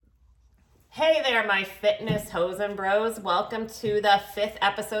Hey there, my fitness hosen bros. Welcome to the 5th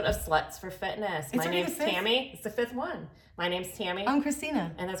episode of Sluts for Fitness. My name's Tammy. It's the 5th one. My name's Tammy. I'm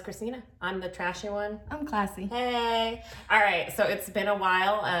Christina. And that's Christina. I'm the trashy one. I'm classy. Hey. All right, so it's been a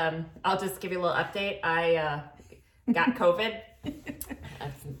while. I'll just give you a little update. I got COVID.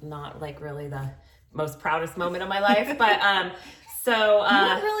 That's not like really the most proudest moment of my life, but you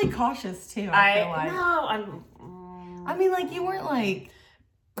were really cautious too. I feel like. No, I mean, like you weren't like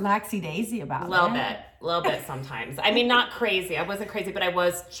laxy daisy about it. A little bit sometimes. I mean, not crazy. I wasn't crazy, but I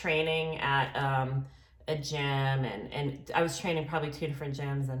was training at a gym, and I was training probably 2 different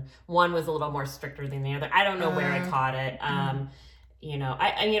gyms, and one was a little more stricter than the other. I don't know where I caught it. You know,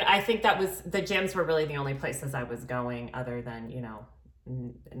 I think that was the gyms were really the only places I was going, other than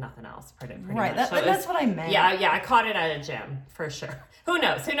nothing else. Pretty right. much. That's what I meant. Yeah. I caught it at a gym for sure. Who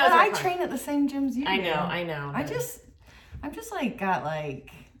knows? But I train at the same gyms you do. I know. I'm just like got like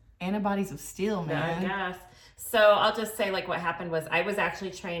antibodies of steel, man. Yeah, I guess. So I'll just say like what happened was I was actually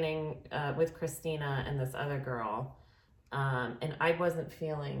training with Christina and this other girl. And I wasn't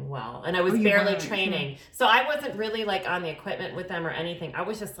feeling well, and I was barely training. So I wasn't really like on the equipment with them or anything. I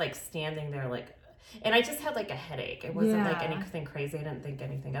was just like standing there like, and I just had like a headache. It wasn't like anything crazy. I didn't think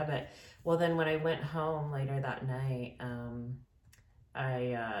anything of it. Well, then when I went home later that night,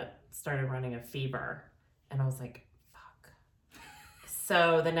 I started running a fever, and I was like, fuck.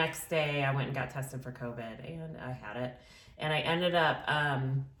 So the next day I went and got tested for COVID, and I had it, and I ended up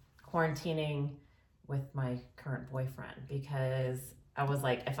quarantining with my current boyfriend, because I was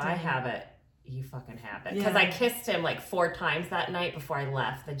like, if I have it, you fucking have it. Because I kissed him like 4 times that night before I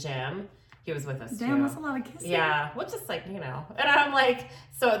left the gym. He was with us too. Damn, that's a lot of kissing. Yeah, well, just like, And I'm like,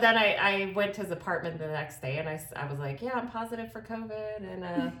 so then I went to his apartment the next day, and I was like, yeah, I'm positive for COVID.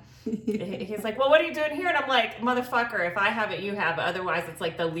 And he's like, well, what are you doing here? And I'm like, motherfucker, if I have it, you have it. Otherwise, it's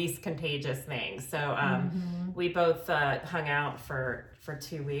like the least contagious thing. So we both hung out for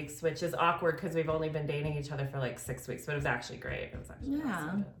 2 weeks, which is awkward because we've only been dating each other for like 6 weeks, but it was actually great. It was actually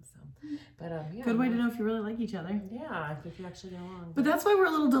awesome. Good way to know if you really like each other. Yeah, if you actually get along. But that's why we're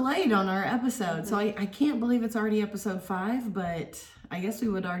a little delayed on our episode. So I can't believe it's already episode 5, but I guess we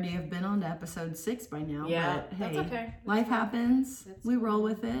would already have been on to episode 6 by now. Yeah, but hey, that's okay. Life happens. We roll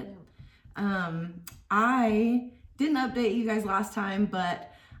with it. I didn't update you guys last time,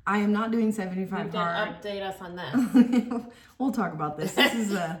 but I am not doing 75 hard. Update us on this. We'll talk about this. This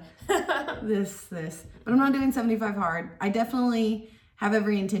is this. But I'm not doing 75 hard. I definitely have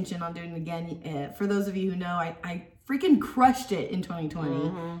every intention on doing it again. For those of you who know, I freaking crushed it in 2020.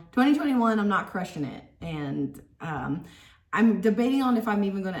 2021, I'm not crushing it. And I'm debating on if I'm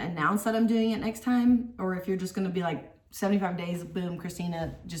even going to announce that I'm doing it next time, or if you're just going to be like 75 days, boom,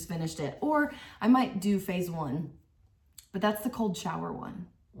 Christina just finished it. Or I might do phase 1. But that's the cold shower one.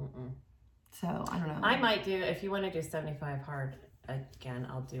 So I don't know. I might do, if you want to do 75 hard again,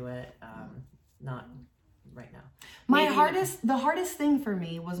 I'll do it. Not right now. The hardest thing for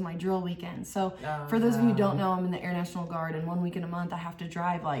me was my drill weekend. So for those of you who don't know, I'm in the Air National Guard, and 1 weekend a month I have to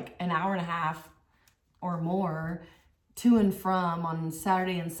drive like an hour and a half or more to and from on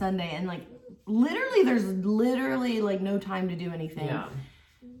Saturday and Sunday, and like there's literally like no time to do anything. Yeah.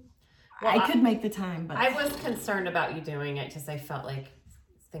 Well, I could make the time, but I was concerned about you doing it because I felt like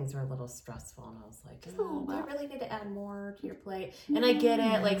things were a little stressful, and I was like, do I really need to add more to your plate? And I get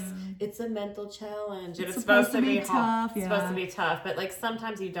it, like it's a mental challenge, and it's supposed to be tough. It's supposed to be tough, but like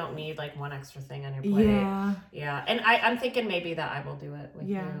sometimes you don't need like one extra thing on your plate. Yeah. And I'm thinking maybe that I will do it with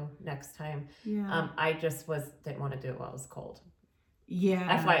you next time. I just didn't want to do it while it was cold. Yeah,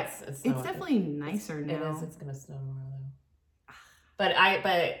 that's why it's definitely nicer now. It is. It's gonna snow tomorrow though. But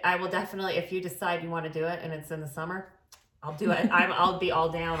I will definitely, if you decide you want to do it and it's in the summer, I'll do it. I'll be all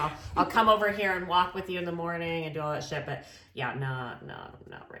down. I'll come over here and walk with you in the morning and do all that shit. But yeah, not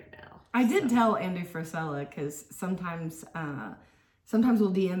right now. I did tell Andy Frisella, because sometimes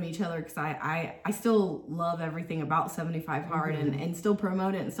we'll DM each other, because I still love everything about 75 hard and still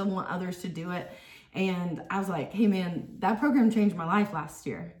promote it and still want others to do it. And I was like, hey man, that program changed my life last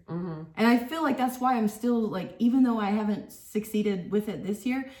year. And I feel like that's why I'm still like, even though I haven't succeeded with it this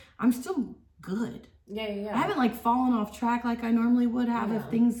year, I'm still good. Yeah. I haven't like fallen off track like I normally would have if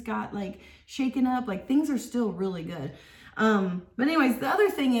things got like shaken up. Like things are still really good. But anyways, the other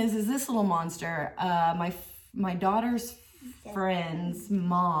thing is this little monster, my daughter's friend's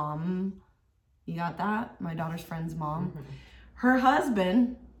mom, you got that? My daughter's friend's mom, her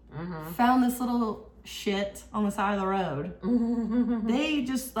husband found this little shit on the side of the road. They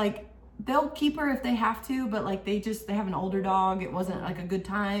just like, they'll keep her if they have to, but like they have an older dog. It wasn't like a good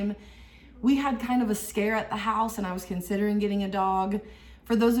time. We had kind of a scare at the house, and I was considering getting a dog,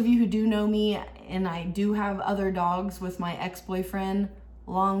 For those of you who do know me, and I do have other dogs with my ex-boyfriend,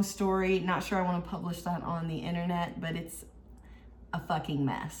 long story, not sure I want to publish that on the internet, but it's a fucking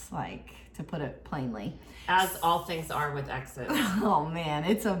mess, like, to put it plainly. As all things are with exes. Oh man,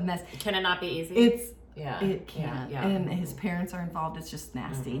 it's a mess. Can it not be easy? It can't. Yeah. And his parents are involved. It's just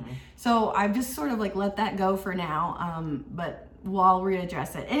nasty. So I've just sort of like let that go for now. But we'll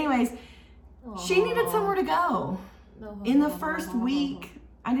readdress it. Anyways, she needed somewhere to go. In the first week,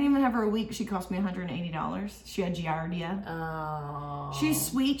 I didn't even have her a week. She cost me $180. She had Giardia. Oh. She's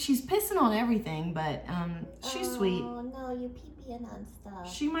sweet. She's pissing on everything, but she's sweet. Oh no, you pee-peeing on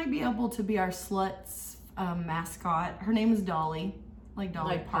stuff. She might be able to be our Sluts mascot. Her name is Dolly. Like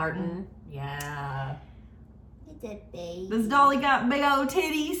Dolly Parton. Yeah. It's a baby. This Dolly got big old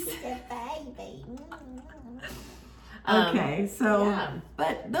titties. It's a baby. Okay, so, yeah.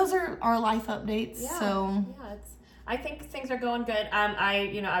 but those are our life updates. Yeah. So, Yeah, I think things are going good.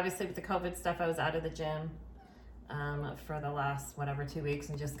 Obviously with the COVID stuff, I was out of the gym for the last 2 weeks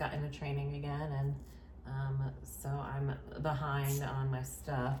and just got into training again, and so I'm behind on my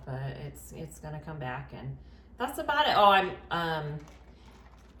stuff, but it's gonna come back, and that's about it. Oh, I'm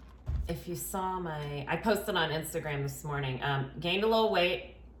if you saw I posted on Instagram this morning, gained a little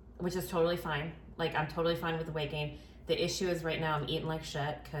weight, which is totally fine. Like, I'm totally fine with the weight gain. The issue is right now I'm eating like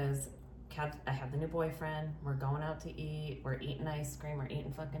shit because I have the new boyfriend. We're going out to eat. We're eating ice cream. We're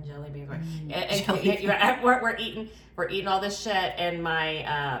eating fucking jelly beans. We're eating all this shit, and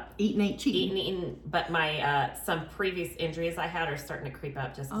my eating ain't cheating. eating. But my some previous injuries I had are starting to creep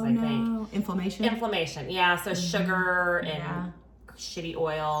up. Just because I think Inflammation. Yeah. So sugar and Yeah. shitty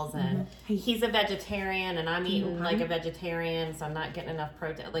oils, and he's a vegetarian, and I'm eating like a vegetarian, so I'm not getting enough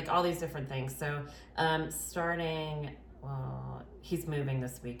protein. Like all these different things. So he's moving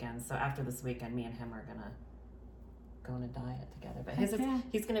this weekend, so after this weekend me and him are gonna go on a diet together, but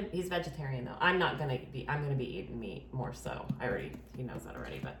he's vegetarian though. I'm gonna be eating meat more, so he knows that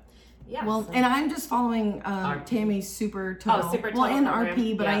already, but yeah. Well, and I'm just following Tammy's Super Total. Super Total and program.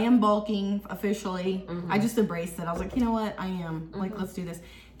 RP, but Yeah. I am bulking officially. I just embraced it. I was like, you know what? I am. Like, let's do this.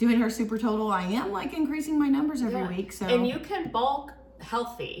 Doing her Super Total, I am like increasing my numbers every week. So, and you can bulk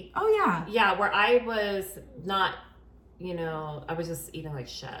healthy. Oh yeah. Yeah, where I was not, I was just eating like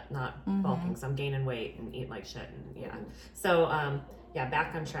shit, not bulking. So I'm gaining weight and eating like shit, and yeah. So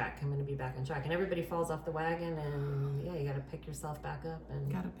back on track. I'm gonna be back on track, and everybody falls off the wagon, and you gotta pick yourself back up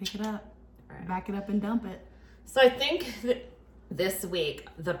and Gotta pick it up, right. back it up, and dump it. So I think that this week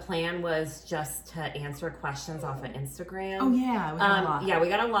the plan was just to answer questions off of Instagram. Oh yeah, we got a lot. Yeah, we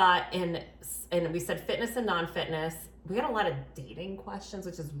got a lot, and we said fitness and non-fitness. We got a lot of dating questions,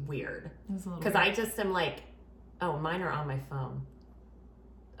 which is weird because I just am like, oh, mine are on my phone.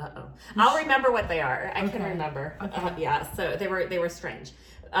 I'll remember what they are. I can remember. Okay. So they were strange.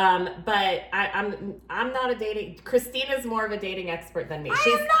 But I'm not a dating. Christina's more of a dating expert than me.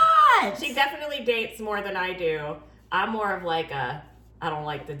 I'm not. She definitely dates more than I do. I'm more of like I don't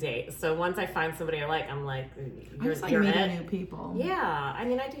like to date. So once I find somebody I like, I'm like, you're meeting it. new people. Yeah, I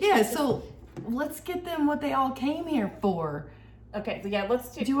mean, I do. Yeah, so let's get them what they all came here for. Okay, so yeah,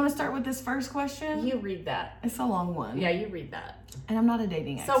 let's do. Do you want to start with this first question? You read that. It's a long one. Yeah, you read that. And I'm not a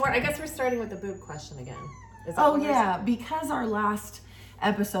dating expert. So I guess we're starting with the boob question again. Is that Oh what we're yeah, because our last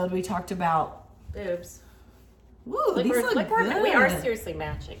episode we talked about boobs. Woo, Like these we're, look like good. we are seriously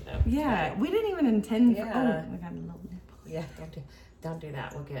matching though. Yeah, today. we didn't even intend for. Yeah. Oh, we got a little nipple. Yeah, don't do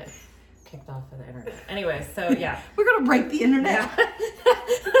that. We'll get kicked off of the internet. Anyway, so yeah. We're gonna break the internet.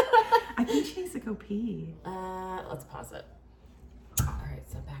 I think she needs to go pee. Let's pause it. All right,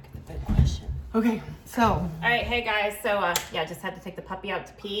 so back at the boob question. Okay, so. All right, hey guys. So just had to take the puppy out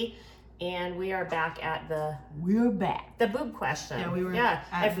to pee, and we are back at We're back. the boob question. Yeah, we were Yeah,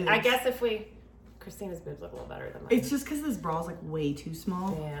 at I boobs. guess Christina's boobs look a little better than mine. It's just because this bra is like way too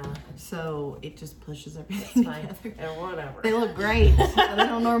small. Yeah, So it just pushes everything fine. together. Yeah, whatever. They look great. They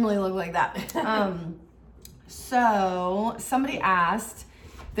don't normally look like that. So somebody asked,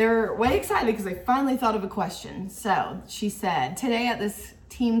 they're way excited because they finally thought of a question. So she said, today at this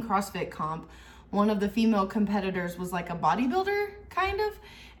team CrossFit comp, one of the female competitors was like a bodybuilder, kind of,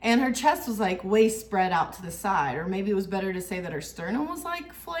 and her chest was like way spread out to the side, or maybe it was better to say that her sternum was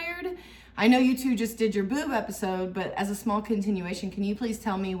like flared. I know you two just did your boob episode, but as a small continuation, can you please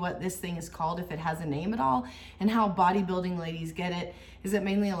tell me what this thing is called, if it has a name at all, and how bodybuilding ladies get it? Is it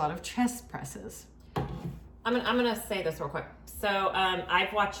mainly a lot of chest presses? I'm gonna say this real quick. So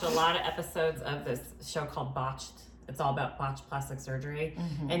I've watched a lot of episodes of this show called Botched. It's all about botched plastic surgery,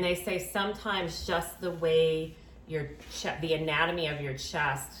 and they say sometimes just the way the anatomy of your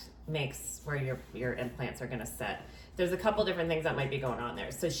chest makes where your implants are gonna sit. there's a couple different things that might be going on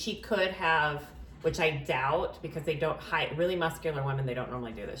there. So she could have, which I doubt because they don't hide, really muscular women, they don't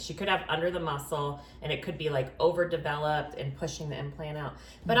normally do this. She could have under the muscle and it could be like overdeveloped and pushing the implant out.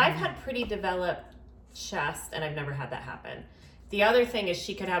 But I've had pretty developed chest and I've never had that happen. The other thing is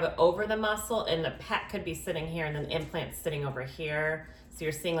she could have it over the muscle and the pec could be sitting here and then the implant's sitting over here. So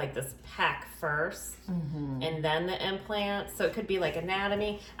you're seeing like this pec first and then the implant. So it could be like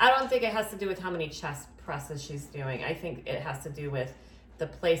anatomy. I don't think it has to do with how many chest presses she's doing. I think it has to do with the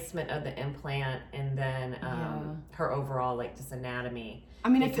placement of the implant and then her overall like just anatomy. I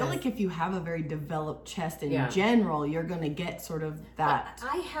mean, I feel like if you have a very developed chest in general, you're going to get sort of that. But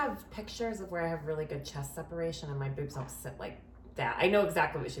I have pictures of where I have really good chest separation and my boobs don't sit like that. I know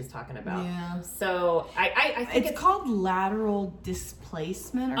exactly what she's talking about. Yeah. So I think it's called lateral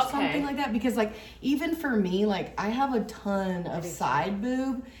displacement or something like that, because like even for me, like I have a ton of side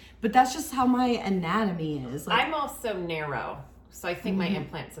boob, but that's just how my anatomy is. Like, I'm also narrow. So I think my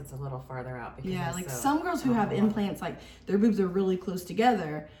implant sits a little farther out. Because like some girls who have implants, like their boobs are really close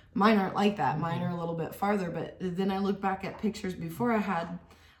together. Mine aren't like that. Mine are a little bit farther. But then I look back at pictures before I had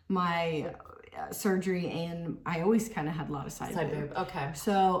my surgery, and I always kind of had a lot of side boob. Okay.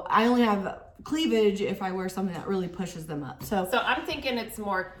 So I only have cleavage if I wear something that really pushes them up. So I'm thinking it's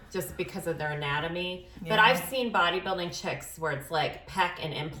more just because of their anatomy. But I've seen bodybuilding chicks where it's like pec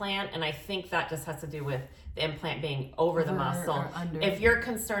and implant, and I think that just has to do with the implant being over the muscle. If you're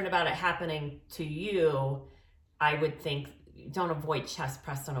concerned about it happening to you, I would think don't avoid chest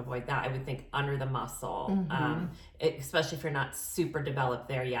press, don't avoid that. I would think under the muscle, especially if you're not super developed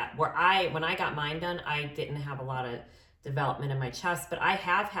there yet. When I got mine done, I didn't have a lot of development in my chest, but I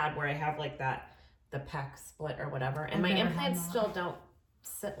have had where I have like that, the pec split or whatever, and my implants still don't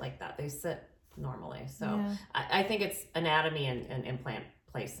sit like that. They sit normally. So I think it's anatomy and implant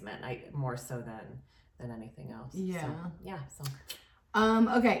placement, more so than anything else.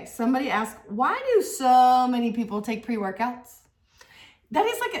 Okay, somebody asked, why do so many people take pre-workouts? That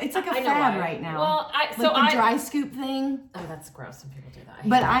is like it's like a fad right now. Well, the dry scoop thing. Oh, that's gross when people do that.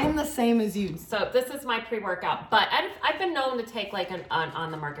 But I am the same as you. So this is my pre-workout. But I've been known to take like an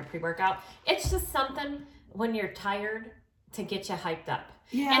on the market pre-workout. It's just something when you're tired to get you hyped up.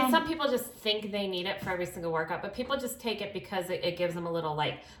 Yeah. And some people just think they need it for every single workout, but people just take it because it gives them a little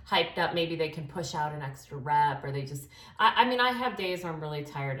like hyped up. Maybe they can push out an extra rep, or they just, I mean, I have days where I'm really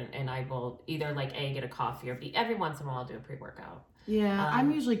tired and I will either like get a coffee or every once in a while I'll do a pre-workout. Yeah,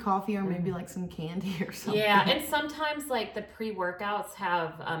 I'm usually coffee or maybe like some candy or something. Yeah, and sometimes like the pre-workouts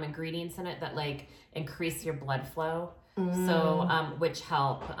have ingredients in it that like increase your blood flow. So, which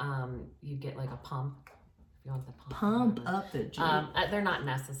help you get like a pump. You want the pump up the gym. They're not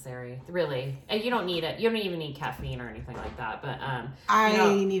necessary, really. You don't need it. You don't even need caffeine or anything like that. But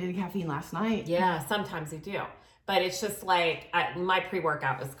I needed caffeine last night. Yeah, sometimes you do. But it's just like my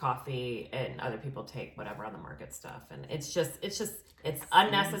pre-workout was coffee, and other people take whatever on the market stuff, and it's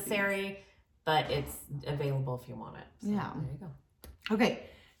unnecessary, but it's available if you want it. So, yeah. There you go. Okay,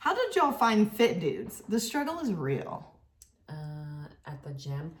 how did y'all find fit dudes? The struggle is real. At the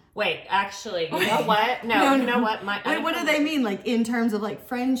gym. Wait, actually, you know what? No, you know what? Wait, what do they mean? Like in terms of like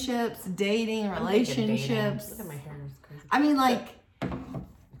friendships, dating, relationships? Dating. Look at my hair, it's crazy. I mean, like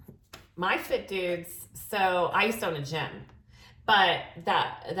my fit dudes. So I used to own a gym, but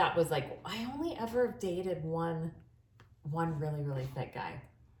that was like I only ever dated one really really fit guy,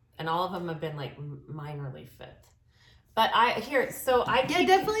 and all of them have been like minorly fit. But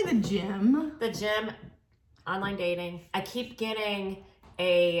definitely the gym. The gym. Online dating. I keep getting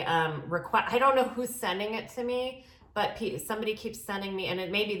a request. I don't know who's sending it to me, but somebody keeps sending me,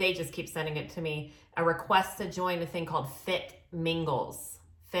 and maybe they just keep sending it to me, a request to join a thing called Fit Mingles.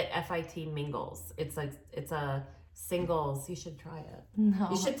 Fit FIT Mingles. It's a singles. You should try it. No.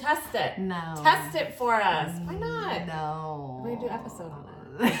 You should test it. No. Test it for us. Why not? No. We're gonna do an episode on it.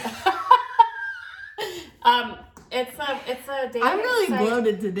 It's a dating I'm really site.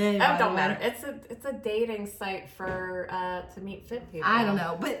 bloated today. Oh, don't matter. It's a dating site for to meet fit people. I don't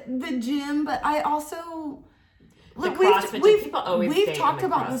know, but the gym. But I also like we've talked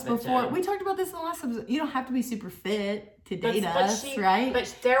about this before. Gym. We talked about this in the last episode. You don't have to be super fit to date us, right?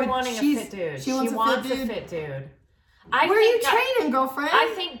 But they're wanting a fit dude. She wants a fit dude. Where are you training, girlfriend? I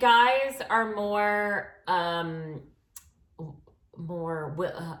think guys are more open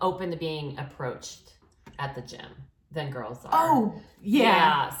to being approached at the gym. than girls are. Oh,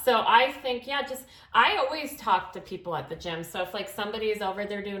 yeah. So I think, I always talk to people at the gym. So if like somebody's over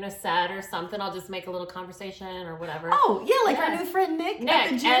there doing a set or something, I'll just make a little conversation or whatever. Oh, yeah, like our new friend Nick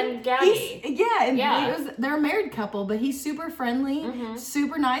at the gym. And Gabby. They're a married couple, but he's super friendly,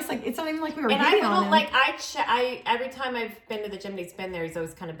 super nice. Like, it's not even like we were hitting on him. Like, I every time I've been to the gym, he's been there. He's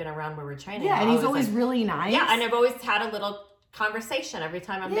always kind of been around where we're training. Yeah, and he's always like, really nice. Yeah, and I've always had a little conversation every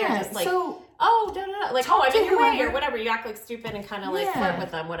time I'm there, just like, so like, I'm in your way or whatever. You act like stupid and kind of like flirt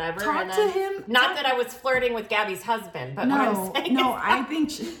with them, whatever. Talk and to then, him. Not that I was flirting with Gabby's husband, but what I'm saying I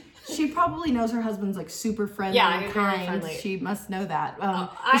think she probably knows her husband's like super friendly and kind. Friendly. She must know that.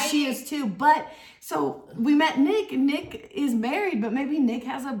 She is too. But so we met Nick. Nick is married, but maybe Nick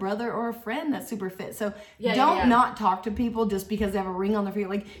has a brother or a friend that's super fit. So don't not talk to people just because they have a ring on their finger.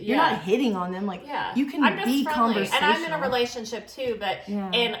 Like you're not hitting on them. Like you can be conversational. And I'm in a relationship too, but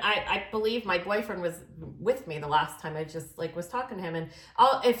and I believe my boyfriend was with me the last time I just like was talking to him, and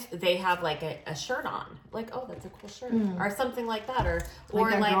if they have like a shirt on, like, oh, that's a cool shirt or something like that, or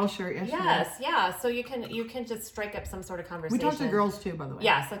like girl shirt yesterday. So you can just strike up some sort of conversation. We talk to girls too, by the way.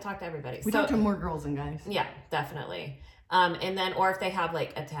 Yes, I talk to everybody. We talk to more girls than guys. Yeah, definitely. And then, or if they have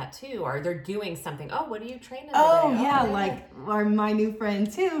like a tattoo or they're doing something. Oh, what are you training today? Like my new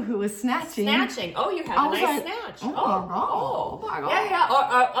friend too, who was snatching. Oh, you have a nice snatch. Oh my god.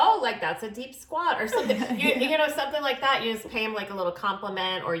 Yeah. Or like that's a deep squat or something. you know, something like that. You just pay him like a little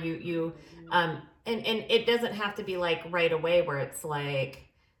compliment, or and it doesn't have to be like right away where it's like,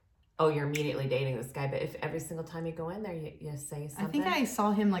 oh, you're immediately dating this guy. But if every single time you go in there, you say something. I think I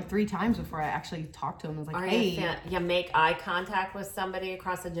saw him like 3 times before I actually talked to him. I was like, hey. You make eye contact with somebody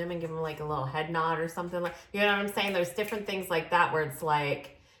across the gym and give them like a little head nod or something. Like, you know what I'm saying? There's different things like that where it's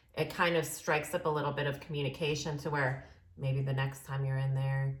like, it kind of strikes up a little bit of communication to where maybe the next time you're in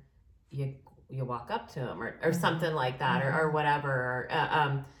there, you walk up to him or something like that or whatever.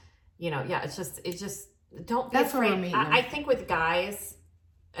 It's just don't be afraid. I think with guys,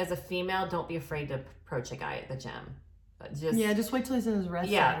 as a female, don't be afraid to approach a guy at the gym. Just wait till he's in his rest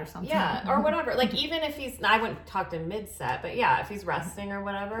set or something. Yeah, or whatever. Like, even if I wouldn't talk to him mid-set, but if he's resting or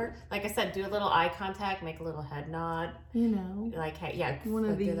whatever, like I said, do a little eye contact, make a little head nod. You know. Like, hey, one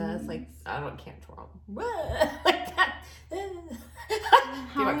of these. Do this. Like, can't twirl. Like that.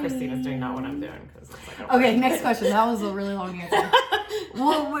 Do what Christina's doing, not what I'm doing. Okay, next question. That was a really long answer.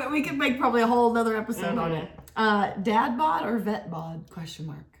 Well, we could make probably a whole other episode on it. Dad bod or vet bod? ? What's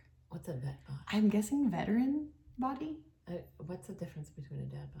a vet bod? I'm guessing veteran body. What's the difference between a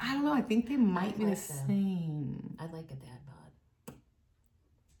dad bod? I don't know. I think they might be the same. I like a dad bod.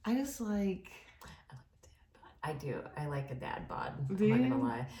 I just like. I do. I like a dad bod. Do you? I'm not gonna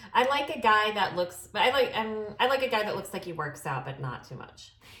lie. I like a guy that looks. I like a guy that looks like he works out, but not too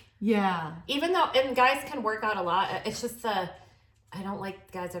much. Yeah. Even though, and guys can work out a lot. It's just I don't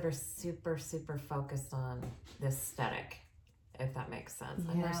like guys that are super, super focused on the aesthetic, if that makes sense.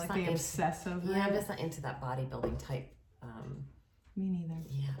 Yeah, like the obsessive. Yeah, I'm just not into that bodybuilding type. Me neither.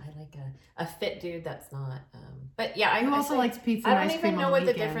 Yeah, I like a fit dude that's not. But yeah, Who also likes pizza and ice cream. I don't even know on what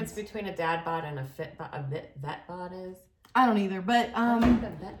weekends. the difference between a dad bod and a vet bod is. I don't either, but I like a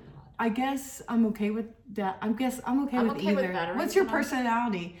vet bod. I guess I'm okay with that. I'm okay with either. What's your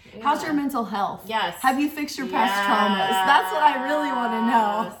personality? Yeah. How's your mental health? Yes. Have you fixed your past traumas? That's what I really want to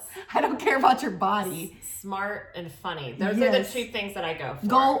know. I don't care about your body. Smart and funny. Those are the 2 things that I go for.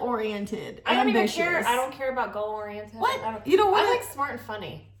 Goal oriented. I don't ambitious. even care. I don't care about goal oriented. What? You know what? I like smart and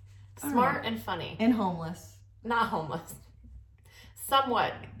funny. Smart and funny. And homeless. Not homeless.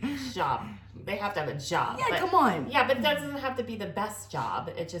 Somewhat job. They have to have a job. Yeah, come on. Yeah, but it doesn't have to be the best job.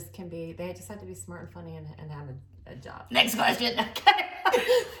 It just can be, they just have to be smart and funny and have a job. Next question.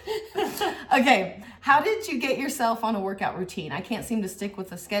 Okay. How did you get yourself on a workout routine? I can't seem to stick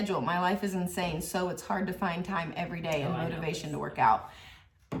with a schedule. My life is insane, so it's hard to find time every day and motivation to work out.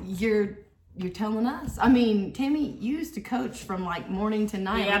 You're telling us. I mean, Tammy, you used to coach from like morning to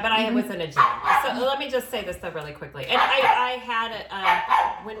night. Yeah, but I was in a gym. So let me just say this though really quickly. And I had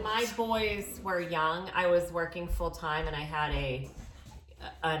when my boys were young, I was working full time, and I had a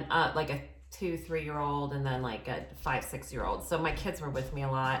 2-3-year-old and then like a 5-6-year-old. So my kids were with me a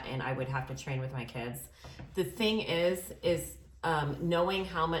lot, and I would have to train with my kids. The thing is knowing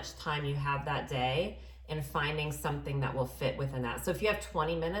how much time you have that day and finding something that will fit within that. So if you have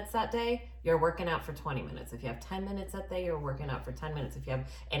 20 minutes that day, you're working out for 20 minutes. If you have 10 minutes that day, you're working out for 10 minutes. If you have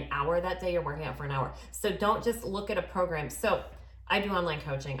an hour that day, you're working out for an hour. So don't just look at a program. So I do online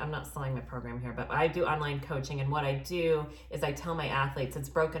coaching. I'm not selling my program here, but I do online coaching. And what I do is I tell my athletes, it's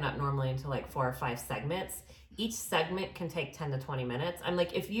broken up normally into like 4 or 5 segments. Each segment can take 10 to 20 minutes. I'm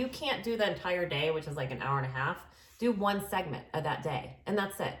like, if you can't do the entire day, which is like an hour and a half, do one segment of that day and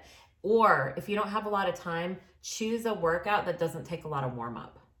that's it. Or if you don't have a lot of time, choose a workout that doesn't take a lot of warm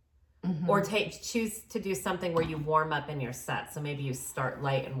up. Or choose to do something where you warm up in your set. So maybe you start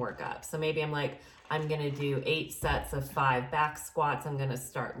light and work up. So maybe I'm like, I'm going to do 8 sets of 5 back squats. I'm going to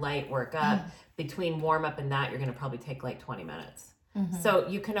start light, work up. Between warm up and that, you're going to probably take like 20 minutes. So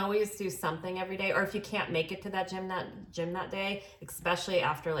you can always do something every day. Or if you can't make it to that gym that day, especially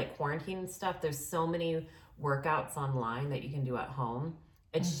after like quarantine and stuff, there's so many workouts online that you can do at home.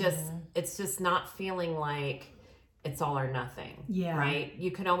 It's just not feeling like it's all or nothing. Yeah. Right?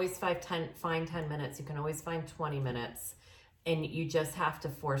 You can always find 10 minutes. You can always find 20 minutes. And you just have to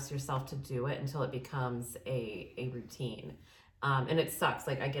force yourself to do it until it becomes a routine. And it sucks.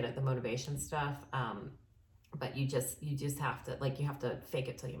 Like I get it, the motivation stuff. But you just have to, like, you have to fake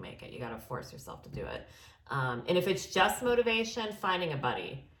it till you make it. You got to force yourself to do it. And if it's just motivation, finding a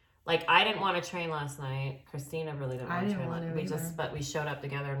buddy. Like I didn't want to train last night. Christina really didn't want to train. But we showed up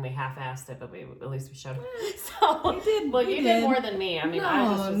together and we half-assed it, but at least we showed up. So you did more than me. I mean, I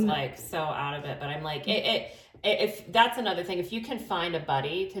was just like so out of it. But I'm like, if that's another thing, if you can find a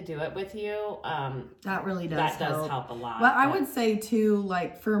buddy to do it with you, that really does. That does help a lot. Well, I would say too,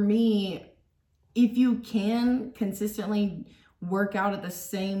 like for me, if you can consistently work out at the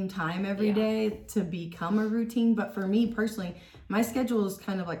same time every day to become a routine. But for me personally, my schedule is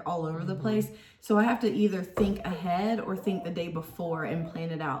kind of like all over the place. So I have to either think ahead or think the day before and plan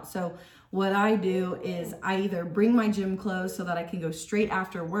it out. So what I do is I either bring my gym clothes so that I can go straight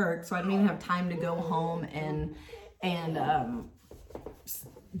after work. So I don't even have time to go home and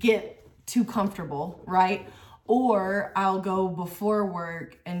get too comfortable, right? Or I'll go before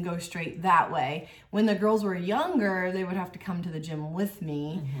work and go straight that way. When the girls were younger, they would have to come to the gym with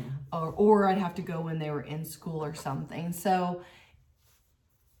me, or I'd have to go when they were in school or something. So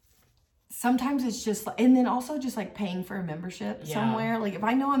sometimes it's just, and then also just like paying for a membership somewhere. Like if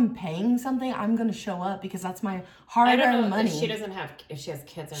I know I'm paying something, I'm going to show up because that's my hard-earned money. If she doesn't have, if she has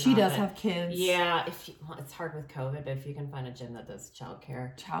kids or not. She does have kids. Yeah, it's hard with COVID, but if you can find a gym that does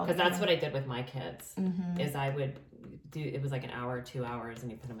childcare. Because that's what I did with my kids, is I would do, it was like an hour, 2 hours,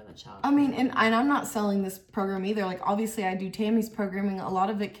 and you put them in the childcare. I mean, and I'm not selling this program either. Like obviously I do Tammy's programming. A lot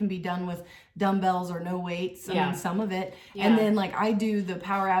of it can be done with dumbbells or no weights. I mean, some of it. And then like I do the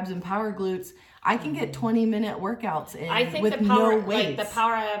power abs and power glutes. I can get 20-minute workouts in I think with the power, no weights. Like the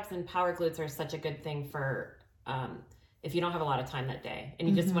power abs and power glutes are such a good thing for if you don't have a lot of time that day and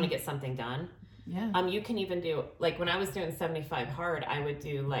you just want to get something done. Yeah. You can even do, like when I was doing 75 hard, I would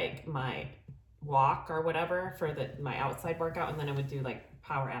do like my walk or whatever for my outside workout, and then I would do like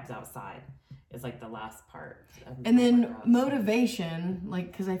power abs outside is like the last part. And then motivation,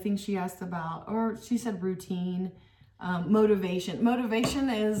 like, because I think she asked about, or she said routine. Motivation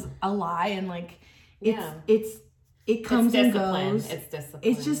is a lie, and like it comes and goes. It's discipline.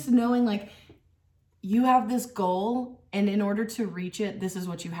 It's just knowing like you have this goal, and in order to reach it, this is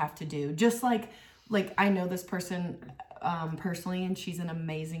what you have to do. Just like I know this person personally, and she's an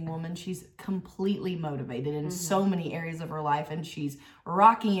amazing woman. She's completely motivated in so many areas of her life, and she's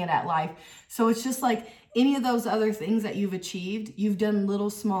rocking it at life. So it's just like any of those other things that you've achieved, you've done little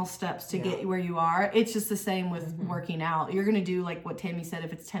small steps to get where you are. It's just the same with working out. You're going to do like what Tammy said,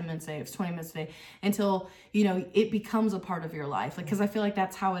 if it's 10 minutes a day, if it's 20 minutes a day, until, you know, it becomes a part of your life. Like, cause I feel like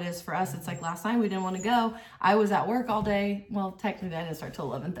that's how it is for us. It's like last night we didn't want to go. I was at work all day. Well, technically I didn't start till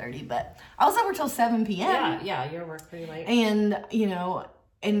 11:30, but I was at work till 7 p.m. Yeah. Your work pretty late. And, you know,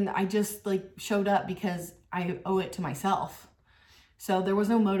 and I just like showed up because I owe it to myself. So there was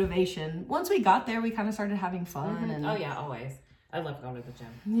no motivation. Once we got there, we kind of started having fun. And oh yeah, always. I love going to the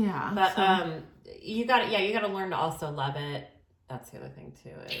gym. Yeah. But you got to learn to also love it. That's the other thing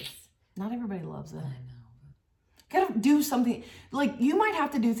too, is not everybody loves it. I know. Gotta do something. Like you might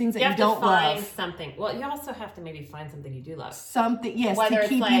have to do things that you don't find love. Something. Well, you also have to maybe find something you do love. Something, yes. Whether to it's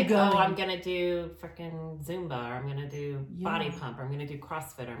keep like, you going. oh, I'm gonna do freaking Zumba, or I'm gonna do body pump, or I'm gonna do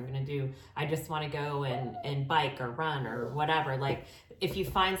CrossFit, or I'm gonna do. I just want to go and bike or run or whatever. Like if you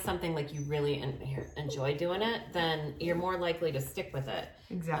find something like you really enjoy doing it, then you're more likely to stick with it.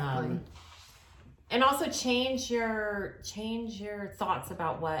 Exactly. And also change your thoughts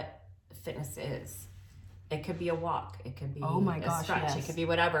about what fitness is. It could be a walk. It could be a stretch. Yes. It could be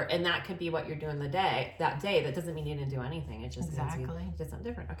whatever. And that could be what you're doing that day. That doesn't mean you didn't do anything. It just means you did something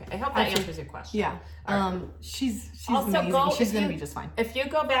different. Okay. I hope that answers your question. Yeah. Right. She's also amazing. She's going to be just fine. If you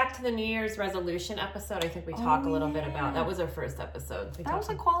go back to the New Year's resolution episode, I think we talk a little bit about, that was our first episode. That was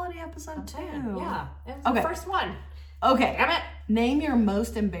a quality episode too. Yeah. It was the first one. Okay. Damn it. Name your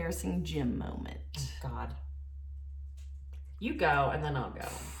most embarrassing gym moment. God. You go and then I'll go.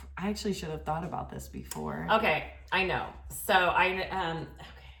 I actually should have thought about this before. Okay, I know. So okay.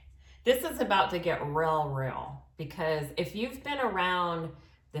 This is about to get real because if you've been around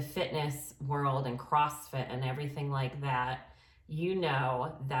the fitness world and CrossFit and everything like that, you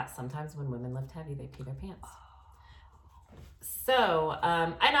know that sometimes when women lift heavy, they pee their pants. So,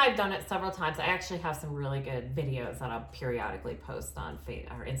 and I've done it several times. I actually have some really good videos that I'll periodically post on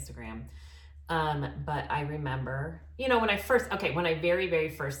or Instagram. But I remember, when I very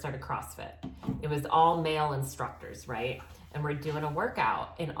first started CrossFit, it was all male instructors, right? And we're doing a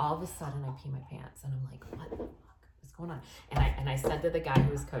workout, and all of a sudden I pee my pants, and I'm like, what the fuck is going on? And I said to the guy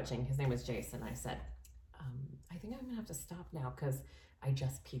who was coaching, his name was Jason, I said, I think I'm gonna have to stop now because I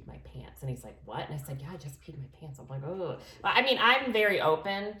just peed my pants. And he's like, what? And I said, yeah, I just peed my pants. I'm like, oh. I mean, I'm very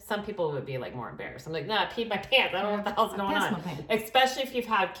open. Some people would be like more embarrassed. I'm like, no, I peed my pants. I don't know what the hell's going on. Especially if you've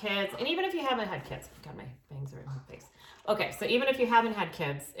had kids. And even if you haven't had kids. God, my bangs are in my face. Okay, so even if you haven't had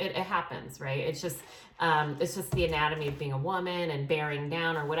kids, it happens, right? It's just the anatomy of being a woman and bearing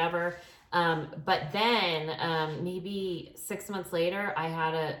down or whatever. But then maybe 6 months later, I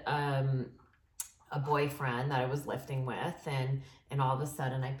had a boyfriend that I was lifting with, and all of a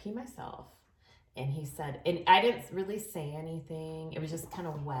sudden I pee myself. And he said, and I didn't really say anything. It was just kind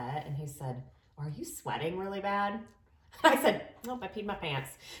of wet. And he said, are you sweating really bad? I said, nope, I peed my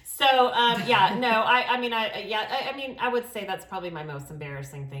pants. So, I would say that's probably my most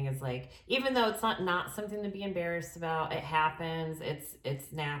embarrassing thing is like, even though it's not something to be embarrassed about, it happens.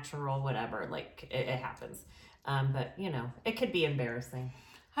 It's natural, whatever, like it happens. But it could be embarrassing.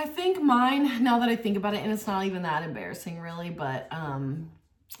 I think mine, now that I think about it, and it's not even that embarrassing really, but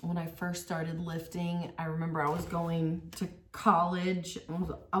when I first started lifting, I remember I was going to college.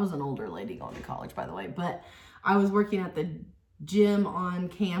 I was an older lady going to college, by the way, but I was working at the gym on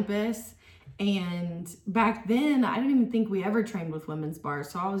campus. And back then, I didn't even think we ever trained with women's bars.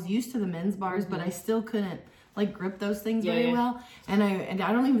 So I was used to the men's bars, but I still couldn't like grip those things very well. And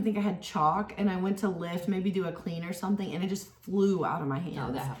I don't even think I had chalk, and I went to lift, maybe do a clean or something, and it just flew out of my hands.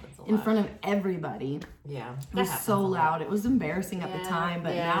 Oh, that happens a lot. In front of everybody. Yeah. It was so loud. It was embarrassing at the time,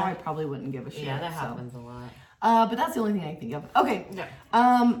 but now I probably wouldn't give a shit. Yeah, that happens a lot. But that's the only thing I can think of. Okay. Yeah.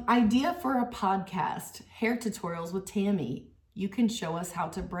 Idea for a podcast, hair tutorials with Tammy. You can show us how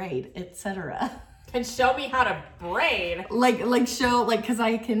to braid, etc. Can show me how to braid. Cause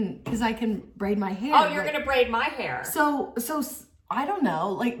I can braid my hair. Oh, you're gonna braid my hair. So I don't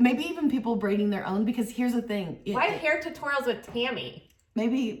know, like maybe even people braiding their own, because here's the thing. Why hair tutorials with Tammy?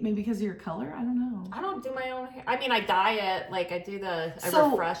 Maybe because of your color? I don't know. I don't do my own hair. I mean, I dye it, like I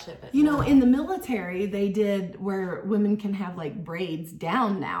refresh it. But in the military, they did where women can have like braids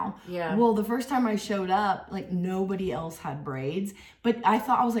down now. Yeah. Well, the first time I showed up, like nobody else had braids. But I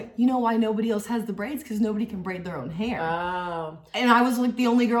was like, you know why nobody else has the braids? Because nobody can braid their own hair. Oh. And I was like the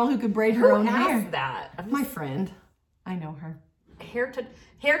only girl who could braid her own hair. Who asked that? My friend. I know her. Hair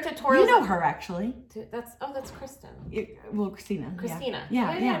tutorials. You know her, actually. That's Kristen. Christina. Christina. Yeah,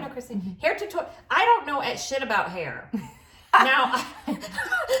 I know Christina. Mm-hmm. Hair tutorial. I don't know shit about hair. Now,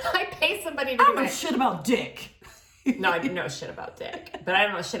 I pay somebody to I don't know shit about dick. No, I do know shit about dick, but I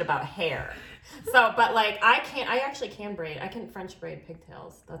don't know shit about hair. So, but like, I actually can braid. I can French braid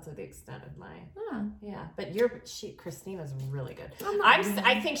pigtails. That's the extent of my. Yeah, but Christina's really good.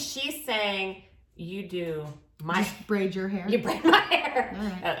 I think she's saying you do. Just braid your hair. You braid my hair. All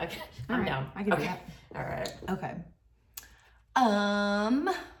right. Okay. I'm down. I can do that. All right. Okay.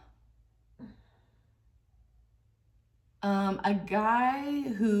 A guy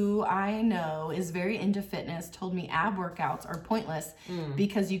who I know is very into fitness told me ab workouts are pointless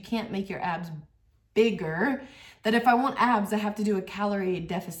because you can't make your abs bigger. That if I want abs, I have to do a calorie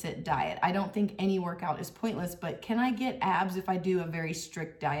deficit diet. I don't think any workout is pointless, but can I get abs if I do a very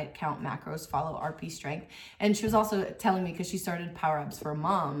strict diet, count macros, follow RP strength? And she was also telling me, because she started Power Abs for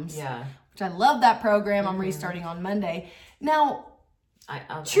Moms, which I love that program. I'm restarting on Monday. Now,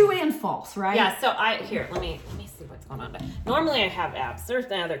 true and false, right? Yeah, so let me see what's going on. Normally I have abs. There's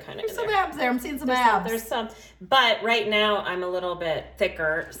the other kind of. There's some abs there. I'm seeing some abs. There's some, but right now I'm a little bit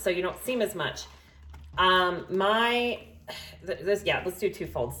thicker, so you don't see as much. Let's do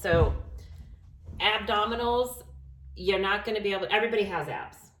twofold. So abdominals, you're not going to be able, everybody has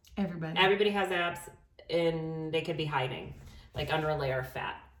abs. Everybody has abs, and they could be hiding like under a layer of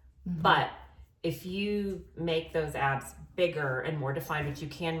fat. Mm-hmm. But if you make those abs bigger and more defined, which you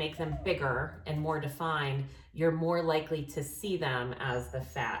can make them bigger and more defined, you're more likely to see them as the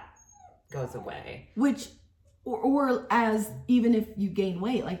fat goes away. Or as even if you gain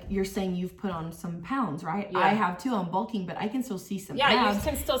weight, like you're saying you've put on some pounds, right? Yeah. I have too. I'm bulking, but I can still see some abs. Yeah, you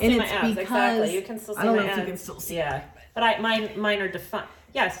can still see my abs. Exactly. You can still see my abs. I don't know if you can still see. Yeah. But mine are defined.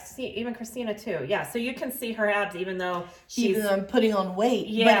 Yes, see, even Christina too. Yeah, so you can see her abs even though she's Even though I'm putting on weight.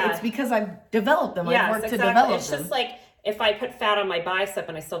 Yeah. But it's because I've developed them. I've yes, worked exactly. to develop It's them. just like if I put fat on my bicep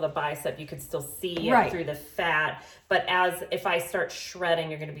and I still have a bicep, you could still see it Right. through the fat. But if I start shredding,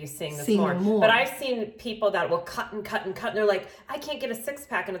 you're going to be seeing this Seeing more. them more. But I've seen people that will cut and cut and cut. And they're like, I can't get a six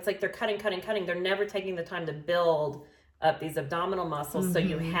pack. And it's like they're cutting. They're never taking the time to build up these abdominal muscles so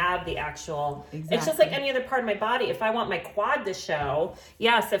you have the actual it's just like any other part of my body. If I want my quad to show,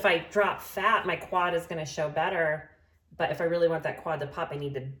 yes, if I drop fat, my quad is going to show better. But if I really want that quad to pop, I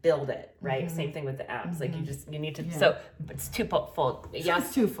need to build it, right? Same thing with the abs. Like you need to. So it's twofold. So Yes,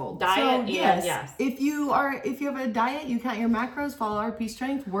 it's twofold. Diet So, and yes. If you have a diet, you count your macros, follow RP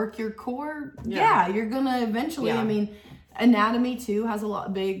strength, work your core. Yeah. You're gonna eventually. Yeah. I mean, anatomy too has a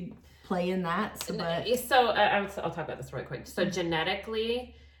big play in that. So, but I'll talk about this really quick. So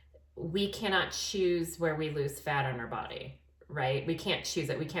genetically, we cannot choose where we lose fat on our body, right? We can't choose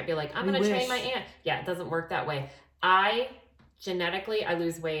it. We can't be like, I'm going to train my aunt. Yeah, it doesn't work that way. Genetically, I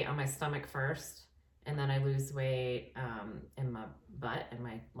lose weight on my stomach first, and then I lose weight in my butt and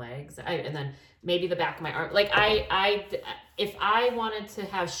my legs, and then maybe the back of my arm. Like if I wanted to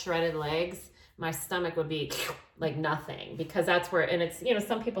have shredded legs, my stomach would be like nothing, because that's where, and it's,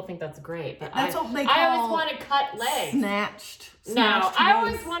 some people think that's great, but that's what they call I always want to cut legs. Snatched I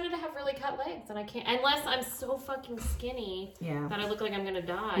always legs. wanted to have really cut legs, and I can't, unless I'm so fucking skinny that I look like I'm gonna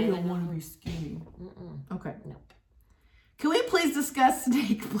die. You don't want to be skinny. Okay. Nope. Can we please discuss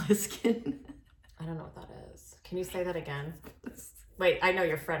Snake Plissken? I don't know what that is. Can you say that again? Wait, I know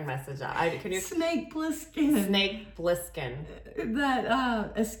your friend message. Can you? Snake Plissken. Snake Plissken.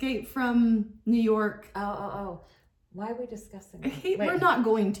 That escaped from New York. Oh. Why are we discussing that? We're not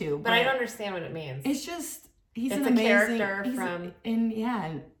going to. But I don't understand what it means. It's just he's It's an a amazing character from.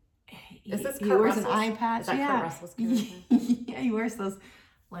 Is this he Kurt wears an Russell's? eye patch. Is that Yeah. Kurt Russell's character? Yeah, he wears those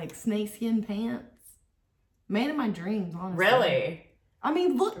like snakeskin pants. Man of my dreams, honestly. Really? I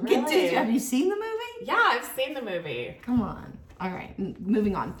mean, look. Really? Have you seen the movie? Yeah, I've seen the movie. Come on. All right,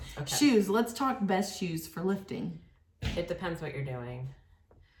 moving on. Okay. Shoes. Let's talk best shoes for lifting. It depends what you're doing.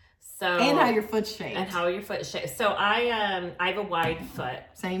 So And how your foot's shaped. and how your foot is shaped. So I have a wide foot.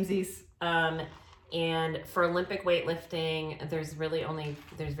 Samesies. And for Olympic weightlifting, there's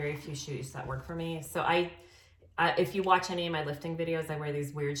very few shoes that work for me. So if you watch any of my lifting videos, I wear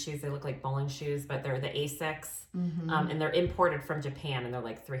these weird shoes. They look like bowling shoes, but they're the Asics. And they're imported from Japan, and they're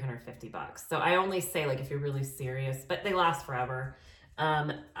like $350. So I only say, like, if you're really serious, but they last forever.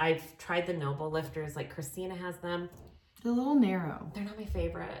 I've tried the Noble lifters, like Christina has them. They're a little narrow. They're not my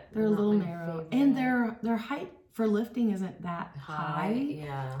favorite. They're a not little my narrow. favorite. And their height for lifting isn't that high.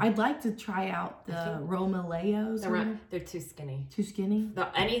 Yeah. I'd like to try out the Roma Leos. They're too skinny. Too skinny?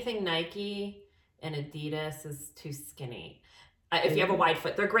 Anything Nike and Adidas is too skinny. If you have a wide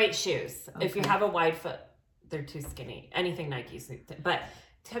foot, they're great shoes. Okay. If you have a wide foot, they're too skinny. Anything Nike. But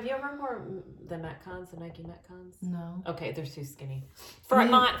have you ever worn the Metcons, the Nike Metcons? No. Okay, they're too skinny.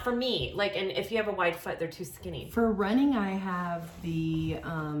 For me, like, and if you have a wide foot, they're too skinny. For running, I have the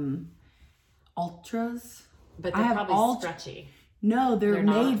Ultras. But I they're have probably stretchy. No, they're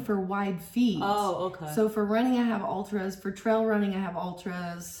not. made for wide feet. Oh, okay. So for running, I have Ultras. For trail running, I have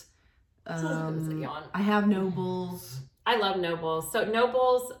Ultras. I have Nobles. I love Nobles. So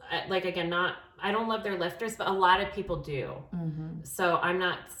Nobles, like, again, I don't love their lifters, but a lot of people do. So I'm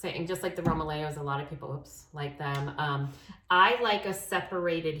not saying, just like the Romaleos, a lot of people, like them. I like a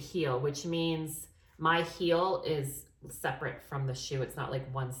separated heel, which means my heel is separate from the shoe. It's not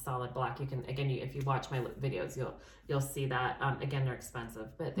like one solid block. You can, again, if you watch my videos, you'll see that. Again, they're expensive,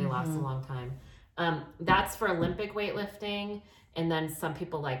 but they last a long time. That's for Olympic weightlifting, and then some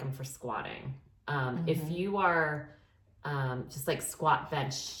people like them for squatting. If you are just like squat,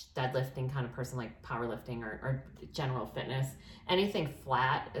 bench, deadlifting kind of person, like powerlifting or general fitness, anything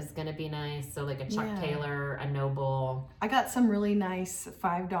flat is going to be nice. So like a Chuck Taylor, a Noble. I got some really nice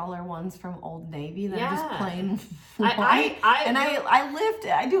 $5 ones from Old Navy that are just plain I lift.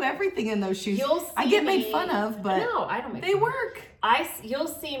 I do everything in those shoes. I get made fun of, but no, I don't make they fun. work. You'll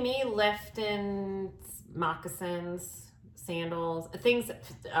see me lifting moccasins, sandals, things,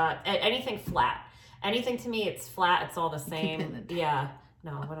 anything flat. Anything to me, it's flat. It's all the same. Yeah.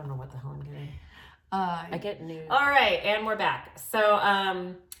 No, I don't know what the hell I'm getting. I get news. All right, and we're back. So,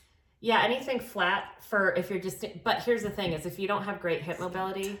 yeah, anything flat for if you're just. But here's the thing: is if you don't have great hip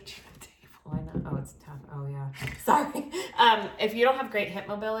mobility. Why not? Oh, it's tough. Oh, yeah. Sorry. If you don't have great hip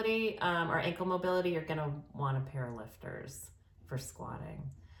mobility or ankle mobility, you're gonna want a pair of lifters for squatting.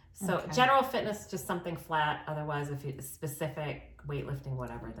 So general fitness, just something flat. Otherwise, if you specific weightlifting,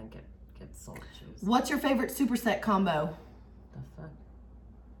 whatever, then get sole shoes. What's your favorite superset combo? The fuck?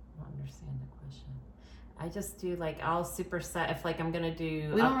 I don't understand the question. I just do like I'll superset if like I'm gonna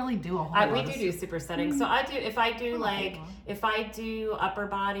do. We don't really do a whole lot. We do supersetting. So if I do upper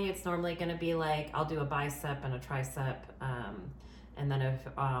body, it's normally gonna be like I'll do a bicep and a tricep, and then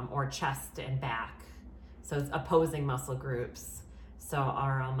or chest and back. So it's opposing muscle groups. So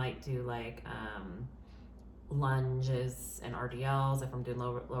or I might do like lunges and RDLs if I'm doing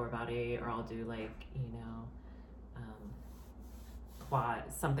lower body, or I'll do like quad,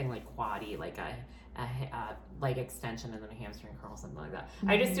 something like quaddy, like a leg extension and then a hamstring curl, something like that.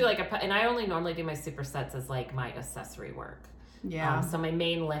 I just do like and I only normally do my supersets as like my accessory work. Yeah. So my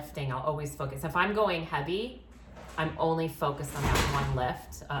main lifting, I'll always focus. If I'm going heavy, I'm only focused on that one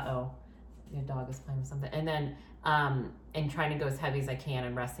lift. Your dog is playing with something. And then and trying to go as heavy as I can,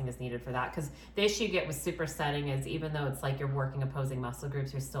 and resting is needed for that. Because the issue you get with supersetting is even though it's like you're working opposing muscle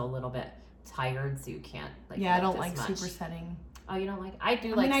groups, you're still a little bit tired, so you can't like. Yeah, I don't lift like as much. supersetting. Oh, you don't like? I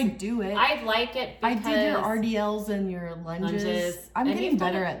do. I do it. I like it. I Because did your RDLs and your lunges. I'm And getting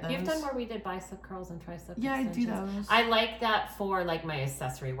better at those. You've done where we did bicep curls and tricep. Yeah, extensions. I do those. I like that for like my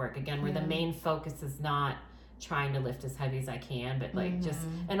accessory work again, where the Yeah. main focus is not trying to lift as heavy as I can, but like just,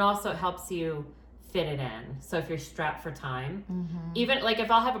 and also it helps you fit it in. So if you're strapped for time, even like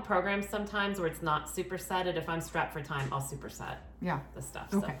if I'll have a program sometimes where it's not supersetted, if I'm strapped for time, I'll superset the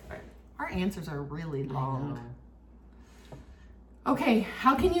stuff. Okay. So, right. Our answers are really I long. know. Okay,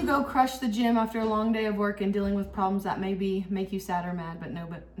 how can you go crush the gym after a long day of work and dealing with problems that maybe make you sad or mad, but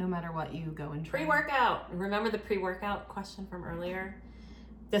no matter what, you go and train? Pre-workout. Remember the pre-workout question from earlier?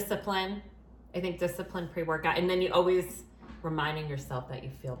 Discipline. I think discipline pre-workout, and then you always reminding yourself that you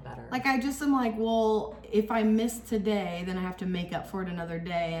feel better. Like I just am like, well, if I miss today, then I have to make up for it another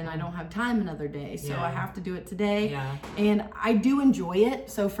day, and I don't have time another day, so I have to do it today. Yeah. And I do enjoy it.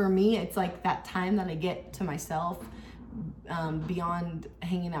 So for me, it's like that time that I get to myself. Beyond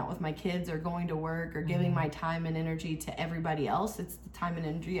hanging out with my kids or going to work or giving my time and energy to everybody else, it's the time and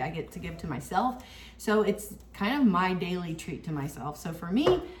energy I get to give to myself. So it's kind of my daily treat to myself. So for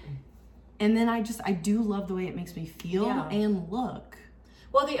me, and then I do love the way it makes me feel and look.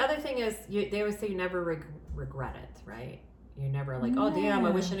 Well, the other thing is, they always say you never regret it, right? You're never like, oh damn, I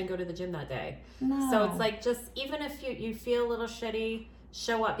wish I didn't go to the gym that day. No. So it's like, just even if you feel a little shitty,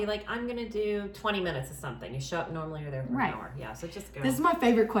 show up, be like, I'm gonna do 20 minutes of something. You show up, normally you're there for an hour. Yeah, so just go. This is my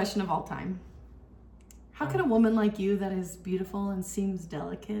favorite question of all time. How could a woman like you that is beautiful and seems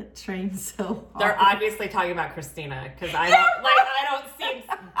delicate train so hard? They're obviously talking about Christina, because I don't seem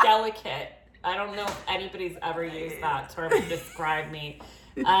delicate. I don't know if anybody's ever used that term to describe me.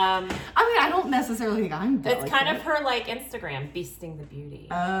 I mean, I don't necessarily think I'm delicate. It's kind of her like Instagram, Beasting the Beauty.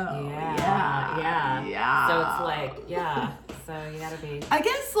 Oh, yeah. So it's like, so you gotta be. I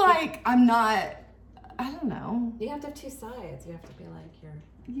guess like I'm not. I don't know. You have to have two sides. You have to be like your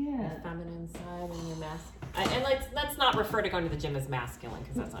feminine side and your masculine. And let's not refer to going to the gym as masculine,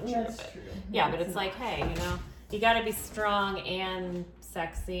 because that's not true. But true. yeah, but it's like, hey, you gotta be strong and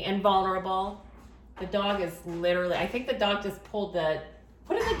sexy and vulnerable. The dog is literally. I think the dog just pulled the.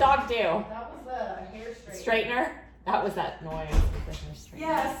 What did the dog do? That was a hair Straightener? That was that noise with the hair straightener.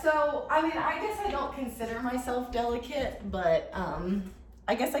 Yeah, so I mean, I guess I don't consider myself delicate, but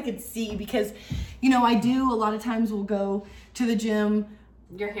I guess I could see because, I do a lot of times will go to the gym.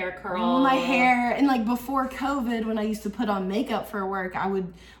 Your hair curl. My hair, and like before COVID, when I used to put on makeup for work, I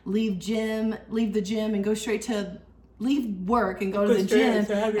would leave the gym and go straight to leave work and go to the gym,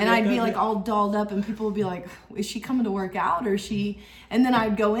 and I'd be like all dolled up, and people would be like, is she coming to work out, or is she? And then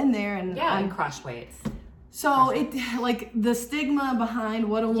I'd go in there and and crush weights. So it like the stigma behind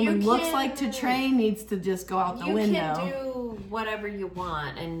what a woman looks like to train needs to just go out the window. You can do whatever you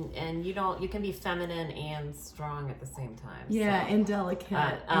want, and you can be feminine and strong at the same time. Yeah, and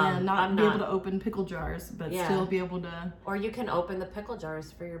delicate, and not be able to open pickle jars, but still be able to. Or you can open the pickle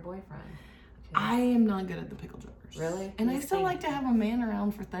jars for your boyfriend. I am not good at the pickle jars. Really? And I still like to have a man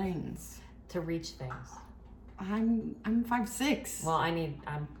around for things. To reach things. I'm 5'6". Well,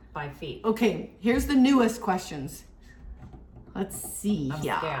 I'm 5 feet. Okay, here's the newest questions. Let's see. I'm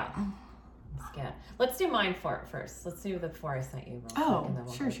scared. Let's do mine first. Let's do the 4 I sent you real quick, and then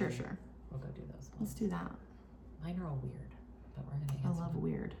we'll sure. We'll go do those ones. Let's do that. Mine are all weird, but we're gonna answer. I love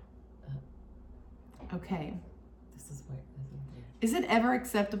weird. Okay. This is weird. Is it ever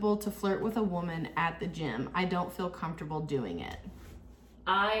acceptable to flirt with a woman at the gym? I don't feel comfortable doing it.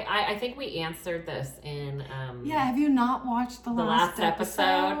 I think we answered this in have you not watched the last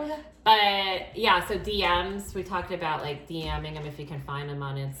episode? But yeah, so DMs, we talked about like DMing them if you can find them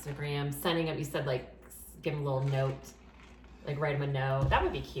on Instagram, sending them, you said like give them a little note, like write them a note. That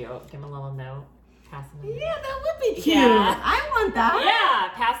would be cute. Give them a little note. Pass them a note. Yeah, that would be cute. Yeah. I want that. Yeah,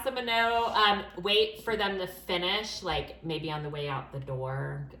 pass them a note. Wait for them to finish, like maybe on the way out the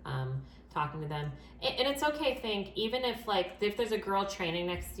door, talking to them. And it's okay, think, even if there's a girl training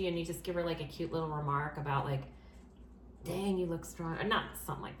next to you and you just give her like a cute little remark about like, dang, you look strong. Or not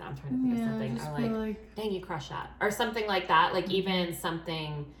something like that. I'm trying to think of something. just Or be like, dang, you crush that. Or something like that. Like even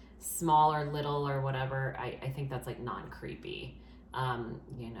something small or little or whatever, I think that's like non-creepy.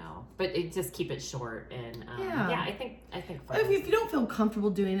 But just keep it short and I think If you don't feel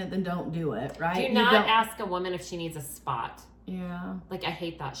comfortable doing it, then don't do it, right? do not ask a woman if she needs a spot. Yeah. Like I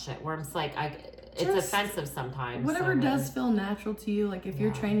hate that shit where I'm just like it's Just offensive sometimes. Whatever so does feel natural to you, like if you're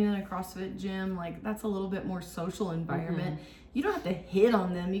Yeah. training in a CrossFit gym, like that's a little bit more social environment. You don't have to hit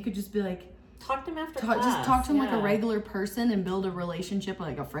on them. You could just be like, talk to them after class. just talk to them like a Yeah. regular person and build a relationship,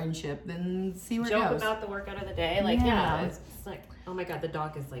 like a friendship, then see where Joke it goes. about the workout of the day. Like Yeah. it's just like, oh my god, the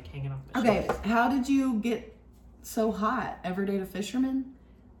dog is like hanging off my Okay, shoulders. how did you get so hot? Ever date a fisherman?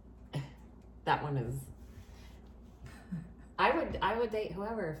 That one is. I would date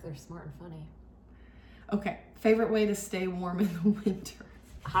whoever if they're smart and funny. Okay, favorite way to stay warm in the winter?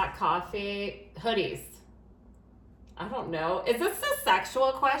 Hot coffee, hoodies. I don't know. Is this a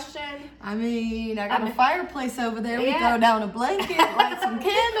sexual question? I mean, I got a fireplace over there. We Yeah. throw down a blanket, light some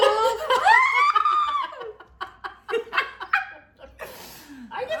candles.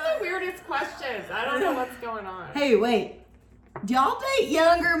 I get the weirdest questions. I don't know what's going on. Hey, wait. Do y'all date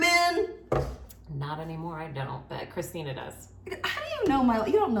younger men? Not anymore. I don't. But Christina does. How do you know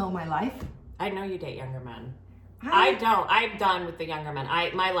you don't know my life. I know you date younger men. How I do you- don't. I'm done with the younger men.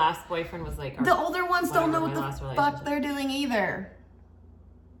 My last boyfriend was like. The older ones don't know whatever, what my last the fuck relationship. they're doing either.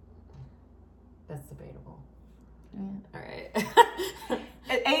 That's debatable. Yeah. All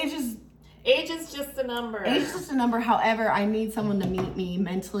right. Age is Age is just a number. just a number. However, I need someone to meet me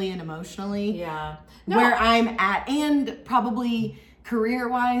mentally and emotionally Yeah. where I'm at, and probably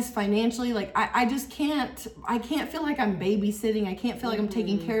career-wise, financially. Like I just can't. I can't feel like I'm babysitting. I can't feel like I'm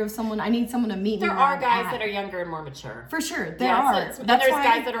taking care of someone. I need someone to meet me. There where are I'm guys at. that are younger and more mature. For sure, there Yeah, are. and That's there's why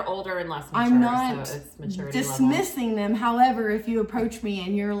guys that are older and less mature. I'm not so it's maturity dismissing them. However, if you approach me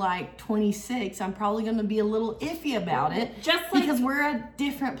and you're like 26, I'm probably going to be a little iffy about it, Just like because we're at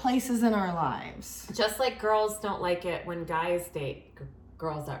different places in our lives. Just like girls don't like it when guys date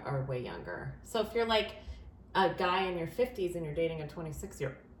girls that are way younger. So if you're like a guy in your 50s and you're dating a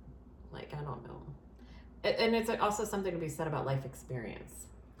 26-year-old, like, I don't know. And it's also something to be said about life experience.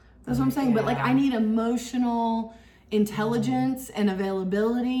 That's what I'm saying. But like, Yeah. I need emotional intelligence and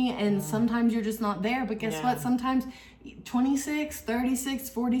availability, and sometimes you're just not there. But guess Yeah. what? Sometimes 26, 36,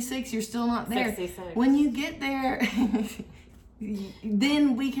 46, you're still not there. 66. When you get there,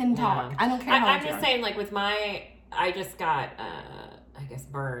 then we can talk. Yeah. I don't care how I'm old you just are. saying, like, with I just got, I guess,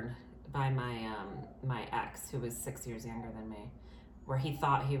 burned by my ex, who was 6 years younger than me, where he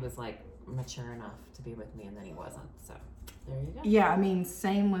thought he was, like, mature enough to be with me, and then he wasn't. So, there you go. Yeah, I mean,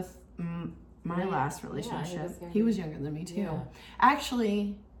 same with my Yeah. last Yeah, relationship. he was He was younger than me too. Yeah.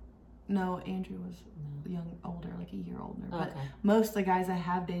 Actually, no, Andrew was older, like a year older. But Okay. most of the guys I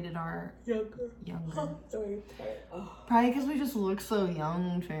have dated are younger. Probably because we just look so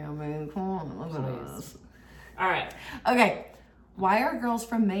young, Tammy. Come on, look at Please. us. All right. Okay, why are girls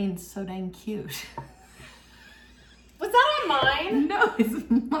from Maine so dang cute? Was that on mine? No, it's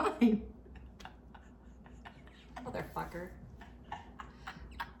mine. Motherfucker.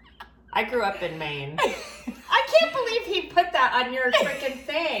 I grew up in Maine. I can't believe he put that on your freaking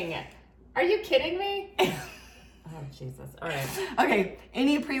thing. Are you kidding me? Oh, Jesus. All right. Okay,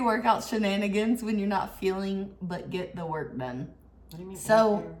 any pre-workout shenanigans when you're not feeling but get the work done? What do you mean?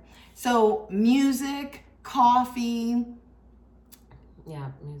 So music, coffee, Yeah,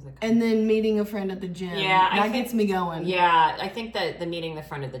 music. and then meeting a friend at the gym. Yeah, I that think- gets me going. Yeah, I think that the meeting the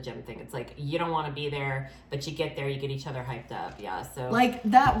front of the gym thing, it's like you don't want to be there, but you get there, you get each other hyped up. Yeah, so. Like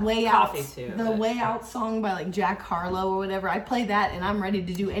that Way Out, Coffee too, the but- Way Out song by like Jack Harlow or whatever. I play that and I'm ready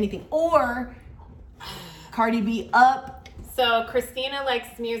to do anything. Or Cardi B, Up. So Christina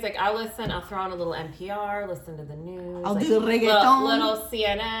likes music. I'll listen. I'll throw on a little NPR, listen to the news. I'll like, do reggaeton. Little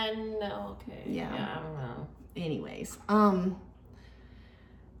CNN. Okay. Yeah. I don't know. Anyways,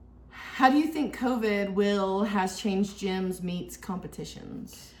 how do you think COVID has changed gyms, meets,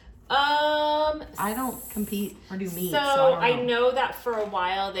 competitions? I don't compete or do meets. So I I don't know. know that for a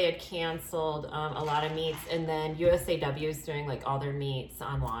while they had canceled a lot of meets, and then USAW is doing like all their meets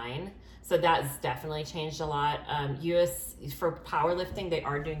online. So that's definitely changed a lot. US for powerlifting, they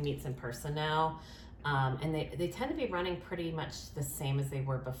are doing meets in person now. And they tend to be running pretty much the same as they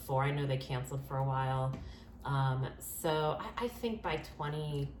were before. I know they canceled for a while. So I think by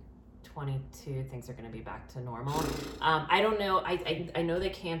 22, things are going to be back to normal. I don't know. I know they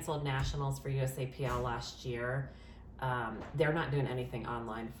canceled nationals for USAPL last year. They're not doing anything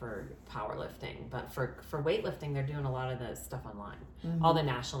online for powerlifting, but for weightlifting, they're doing a lot of the stuff online. Mm-hmm. All the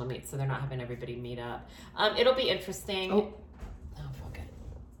national meets, so they're not having everybody meet up. It'll be interesting. Oh, fuck it.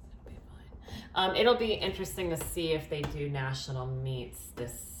 It'll be fine. It'll be interesting to see if they do national meets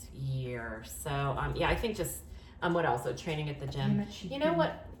this year. So, yeah, I think just, what else? So training at the gym. You know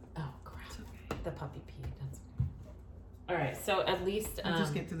what? Oh, crap. Okay. The puppy peed. That's all right. So at least I'll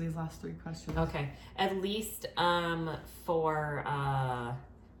just get through these last 3 questions. Okay. At least for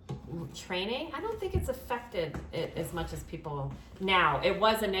training, I don't think it's affected it as much as people now. It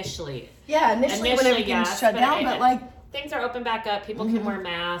was initially. Yeah, initially when everything shut down, but like things are open back up. People can wear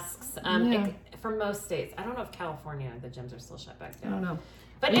masks. For most states, I don't know if California the gyms are still shut back down. I don't know.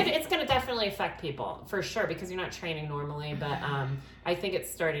 But it's going to definitely affect people for sure because you're not training normally. But I think it's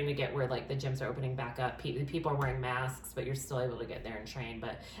starting to get where like the gyms are opening back up. People are wearing masks, but you're still able to get there and train.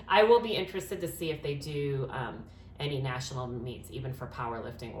 But I will be interested to see if they do any national meets, even for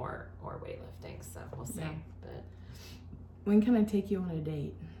powerlifting or weightlifting. So we'll see. Yeah. But when can I take you on a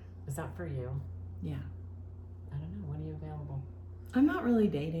date? is that for you? Yeah. I don't know. When are you available? I'm not really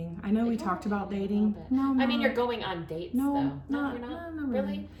dating. I know we talked about dating. No, I mean, you're going on dates No, though. not- you're not. no,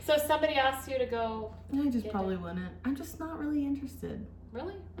 Really? So if somebody asks you to go, I just Yeah. probably wouldn't. I'm just not really interested.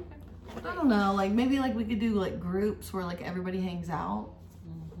 really? Okay. I don't know. Like maybe like we could do like groups where like everybody hangs out.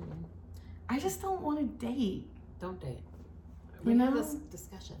 Mhm. I just don't want to date. Don't date. You We have know? this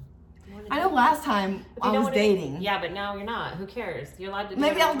discussion. You wanna I know date? last time If you I don't was wanna- dating. Yeah, but now you're not. Who cares? You're allowed to. Do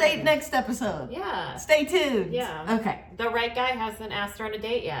Maybe whatever I'll you date want. next episode. Yeah. Stay tuned. Yeah. Okay. The right guy hasn't asked her on a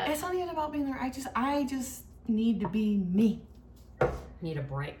date yet. It's not even about being there. I just need to be me. Need a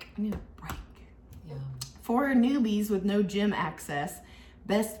break. I need a break. Yeah. For newbies with no gym access,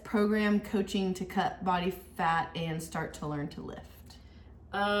 best program coaching to cut body fat and start to learn to lift.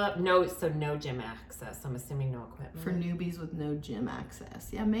 No. So no gym access. I'm assuming no equipment. For newbies with no gym access.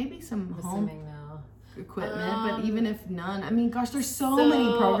 Yeah, maybe some I'm home assuming no. equipment, but even if none, I mean, gosh, there's so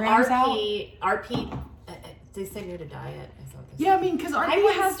many programs out. RP. They say new to diet. Is what they Yeah, I mean, because I RP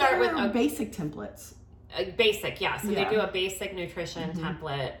would has start their with a- basic templates. basic, yeah. So Yeah. they do a basic nutrition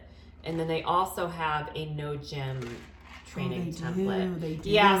template, and then they also have a no gym training they template. They do.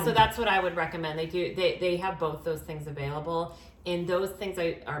 Yeah, so that's what I would recommend. They do. They have both those things available, and those things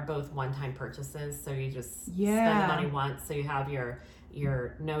are both one-time purchases. So you just spend Yeah. the money once. So you have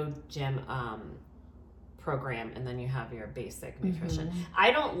your no gym program, and then you have your basic nutrition.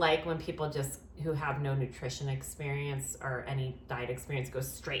 I don't like when people just who have no nutrition experience or any diet experience go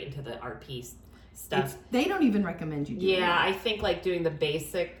straight into the RP stuff. They don't even recommend you do Yeah, that. I think like doing the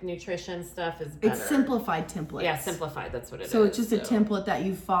basic nutrition stuff is better. It's simplified templates. Yeah, simplified. That's what it is. So it's just a template that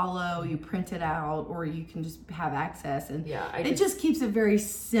you follow, you print it out, or you can just have access. And Yeah, it just keeps it very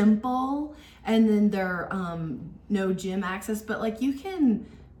simple. And then there no gym access, but like you can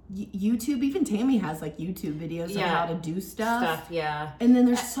YouTube, even Tammy has like YouTube videos of how to do stuff. Yeah. And then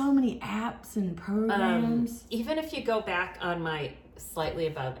there's so many apps and programs. Even if you go back on my slightly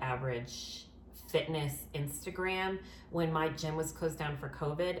above average fitness Instagram, when my gym was closed down for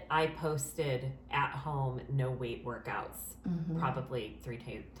COVID, I posted at home no weight workouts, probably 3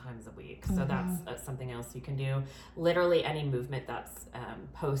 times a week. So that's something else you can do. Literally any movement that's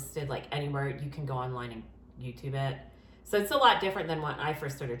posted, like anywhere, you can go online and YouTube it. So it's a lot different than when I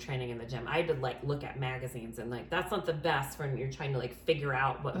first started training in the gym. I had to like look at magazines, and like that's not the best when you're trying to like figure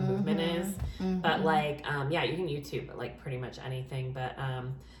out what a movement is. But like yeah, you can YouTube like pretty much anything. But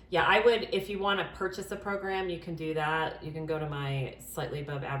yeah, I would, if you want to purchase a program, you can do that. You can go to my slightly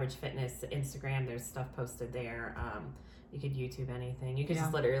above average fitness Instagram. There's stuff posted there. You could YouTube anything. You could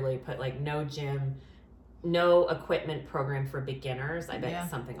just literally put like no gym, no equipment program for beginners. I bet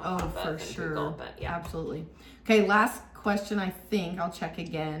something will pop up for in sure. Google, but yeah. Absolutely. Okay, last question, I think. I'll check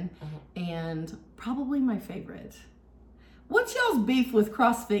again. And probably my favorite. What's y'all's beef with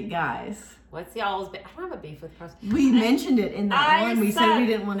CrossFit guys? What's y'all's? I don't have a beef with CrossFit. We mentioned it in that one. We said said- we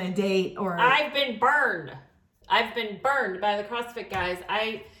didn't want to date or. I've been burned. I've been burned by the CrossFit guys.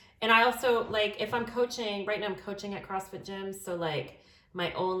 I also like if I'm coaching right now. I'm coaching at CrossFit gyms, so like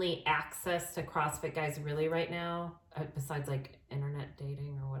my only access to CrossFit guys really right now, besides like internet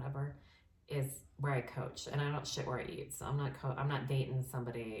dating or whatever, is where I coach, and I don't shit where I eat. So I'm not dating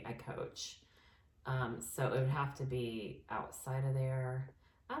somebody I coach. So it would have to be outside of there.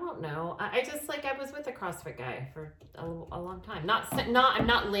 I don't know. I just like I was with a CrossFit guy for a long time. I'm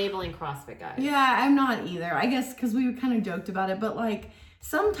not labeling CrossFit guys. Yeah, I'm not either. I guess because we kind of joked about it, but like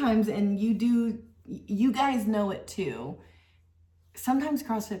sometimes, and you guys know it too. sometimes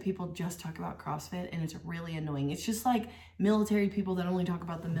CrossFit people just talk about CrossFit and it's really annoying. It's just like military people that only talk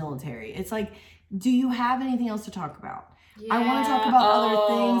about the military. It's like, do you have anything else to talk about? I want to talk about other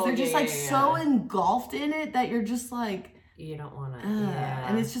things. They're just so engulfed in it that you're just like, you don't want to.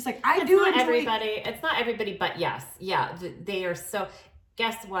 And it's just like, It's not everybody, but yes. Yeah. They are so.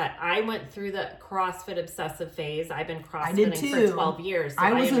 Guess what? I went through the CrossFit obsessive phase. I've been CrossFitting for 12 years. So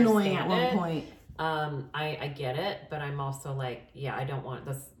I was annoying at one point. I get it, but I'm also like, yeah, I don't want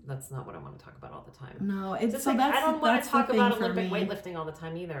this. That's not what I want to talk about all the time. No, it's just so like, I don't want to talk about Olympic me. weightlifting all the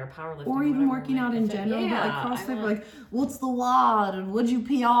time either, or powerlifting, or even working out in general. But like CrossFit, like, what's the WOD and what'd you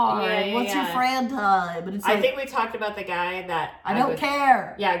PR and what's your Fran time? But it's like, I think we talked about the guy that I don't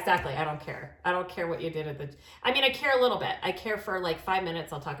care. Yeah, exactly. I don't care. I don't care what you did at the. I mean, I care a little bit. I care for like 5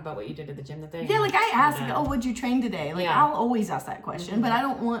 minutes. I'll talk about what you did at the gym that day. Yeah, like I ask, like, oh, what'd you train today? Like I'll always ask that question, but I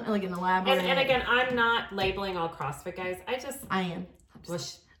don't want like an elaborate. And again, I'm not labeling all CrossFit guys. I am.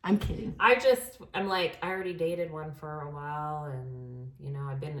 I'm kidding. I'm like, I already dated one for a while, and you know,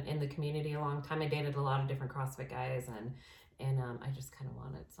 I've been in the community a long time. I dated a lot of different CrossFit guys, and I just kind of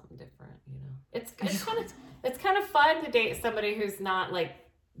wanted something different. You know, it's kind of fun to date somebody who's not like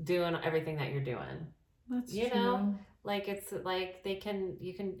doing everything that you're doing. That's you true. know, like it's like you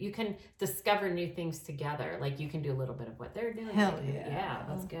can discover new things together. Like you can do a little bit of what they're doing. Hell yeah. Yeah,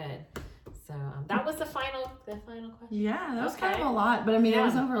 that's good. So that was the final question. Yeah, that was kind of a lot, but I mean, it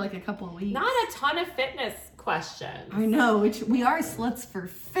was over like a couple of weeks. Not a ton of fitness questions. I know, which we are sluts for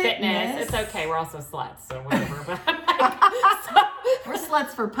fitness. It's okay. We're also sluts, so whatever. But we're sluts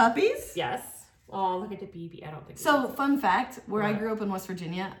for puppies. Yes. Oh, look at the BB. I don't think so. Fun fact: where I grew up in West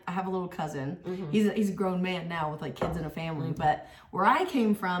Virginia, I have a little cousin. Mm-hmm. He's a grown man now with like kids and a family. Mm-hmm. But where I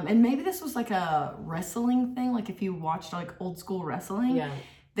came from, and maybe this was like a wrestling thing. Like if you watched like old school wrestling,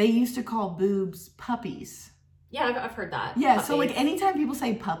 they used to call boobs puppies. Yeah, I've heard that. Yeah, puppies. So like anytime people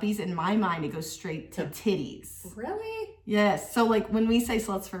say puppies, in my mind it goes straight to titties. Really? Yes. So like when we say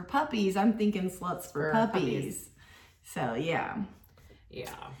sluts for puppies, I'm thinking sluts for puppies. So yeah.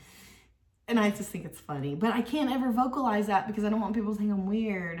 Yeah. And I just think it's funny, but I can't ever vocalize that because I don't want people to think I'm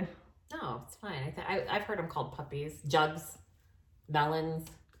weird. No, it's fine. I've heard them called puppies, jugs, melons.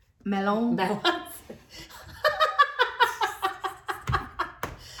 Melons.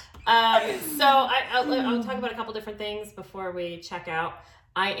 So I'll talk about a couple different things before we check out.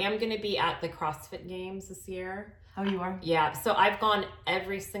 I am going to be at the CrossFit Games this year. Oh, you are? Yeah. So I've gone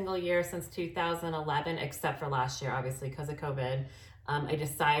every single year since 2011, except for last year, obviously, because of COVID. I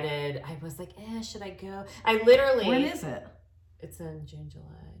decided, I was like, should I go? I literally... When is it? It's in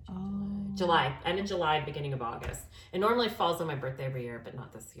July. End of July, beginning of August. It normally falls on my birthday every year, but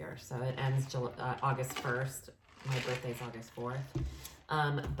not this year. So it ends August 1st. My birthday's August 4th.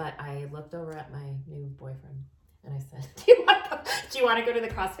 But I looked over at my new boyfriend and I said, do you want to go to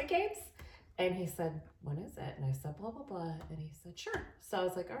the CrossFit Games? And he said, when is it? And I said, blah, blah, blah. And he said, sure. So I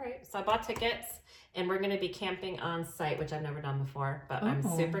was like, all right. So I bought tickets and we're going to be camping on site, which I've never done before, but I'm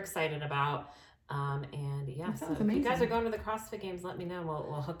super excited about. And yeah, so if you guys are going to the CrossFit Games, let me know.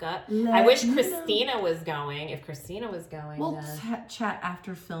 We'll hook up. I wish Christina was going. If Christina was going, we'll chat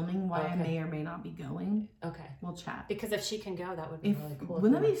after filming why I may or may not be going. Okay, we'll chat because if she can go, that would be really cool.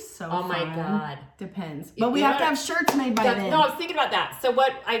 Wouldn't that be so fun? Oh my god, depends. But we have to have shirts made by then. No, I was thinking about that. So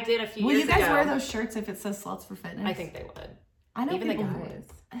what I did a few years ago. Will you guys wear those shirts if it says sluts for fitness? I think they would. I know even people the guys.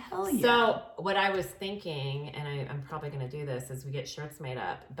 Hell yeah. So what I was thinking, and I'm probably going to do this, is we get shirts made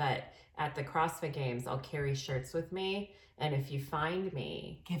up. But at the CrossFit Games, I'll carry shirts with me. And if you find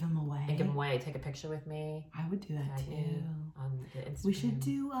me, give them away. And give them away. Take a picture with me. I would do that too. On the Instagram. We should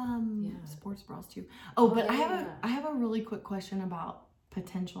do sports bras too. Oh, but I have a really quick question about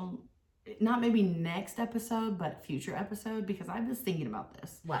potential. Not maybe next episode, but future episode, because I was thinking about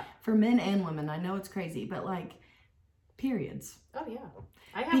this. What? For men and women, I know it's crazy, but like periods. Oh yeah,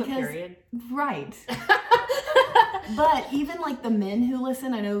 I have a period. Right. But even like the men who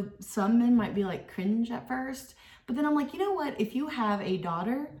listen, I know some men might be like cringe at first, but then I'm like, you know what? If you have a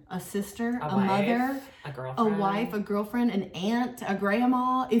daughter, a sister, a mother, a girlfriend, a wife, a girlfriend, an aunt, a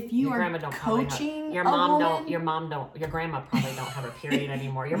grandma, if you are coaching your grandma probably don't have a period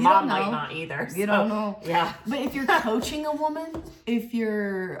anymore. Your mom might not either. You don't know. Yeah. But if you're coaching a woman,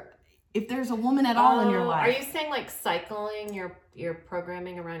 if there's a woman at all in your life. Are you saying like cycling your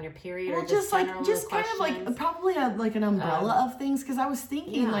programming around your period? Well, or just kind of like probably like an umbrella of things, because I was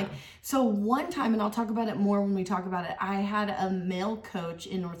thinking so one time, and I'll talk about it more when we talk about it, I had a male coach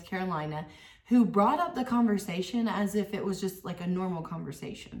in North Carolina who brought up the conversation as if it was just like a normal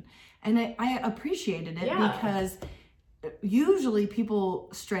conversation. And I appreciated it because usually people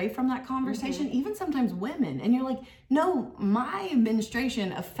stray from that conversation, even sometimes women. And you're like, no, my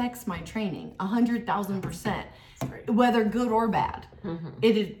menstruation affects my training 100,000%, whether good or bad.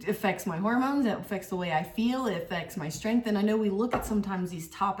 It affects my hormones, it affects the way I feel, it affects my strength. And I know we look at sometimes these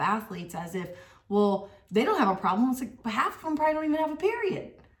top athletes as if, well, they don't have a problem. It's like half of them probably don't even have a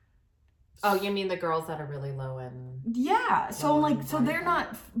period. Oh, you mean the girls that are really low in? Yeah. So like, so they're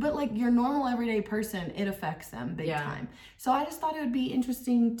not, but like your normal everyday person, it affects them big time. So I just thought it would be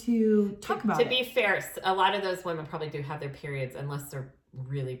interesting to talk about it. To be fair, a lot of those women probably do have their periods unless they're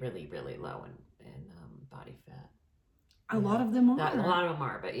really, really, really low in body fat. A lot of them are. A lot of them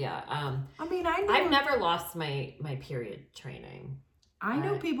are, but yeah. I mean, I've never lost my period training. I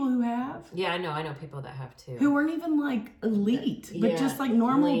know people who have. Yeah, I know people that have too. Who weren't even like elite, but just like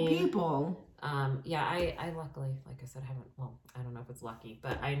normal people. Yeah, I luckily, like I said, I don't know if it's lucky,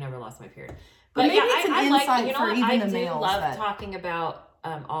 but I never lost my period. But maybe yeah, it's an I insight like, you know for what, even I the do males. love talking about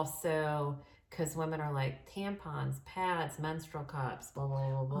also, because women are like tampons, pads, menstrual cups, blah, blah,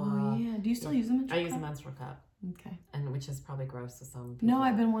 blah, blah. Oh, yeah. Do you still use a menstrual cup? I use a menstrual cup. Okay. And which is probably gross to some people. No,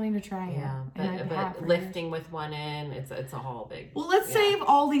 I've been wanting to try it. Yeah, but lifting with one in, it's a whole big. Well, let's save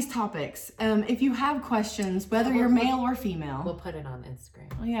all these topics. If you have questions, whether you're male or female, we'll put it on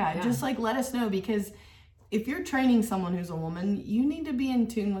Instagram. Yeah, just like let us know, because if you're training someone who's a woman, you need to be in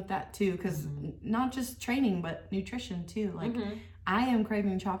tune with that too, because not just training, but nutrition too. Like I am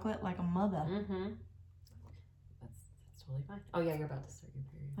craving chocolate like a mother. That's totally fine. Oh yeah, you're about to start your period.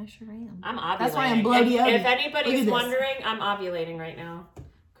 I sure am. I'm ovulating. That's why I'm bloody. If anybody's wondering, I'm ovulating right now.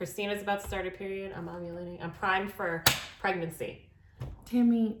 Christina's about to start her period. I'm ovulating. I'm primed for pregnancy.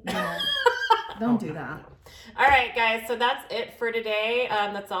 Tammy, no. Don't do that. All right, guys. So that's it for today.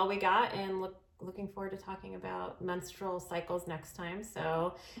 That's all we got, and looking forward to talking about menstrual cycles next time.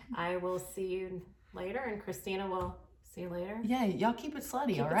 So I will see you later, and Christina will see you later. Yeah, y'all keep it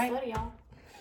slutty, all right? Keep it slutty, y'all.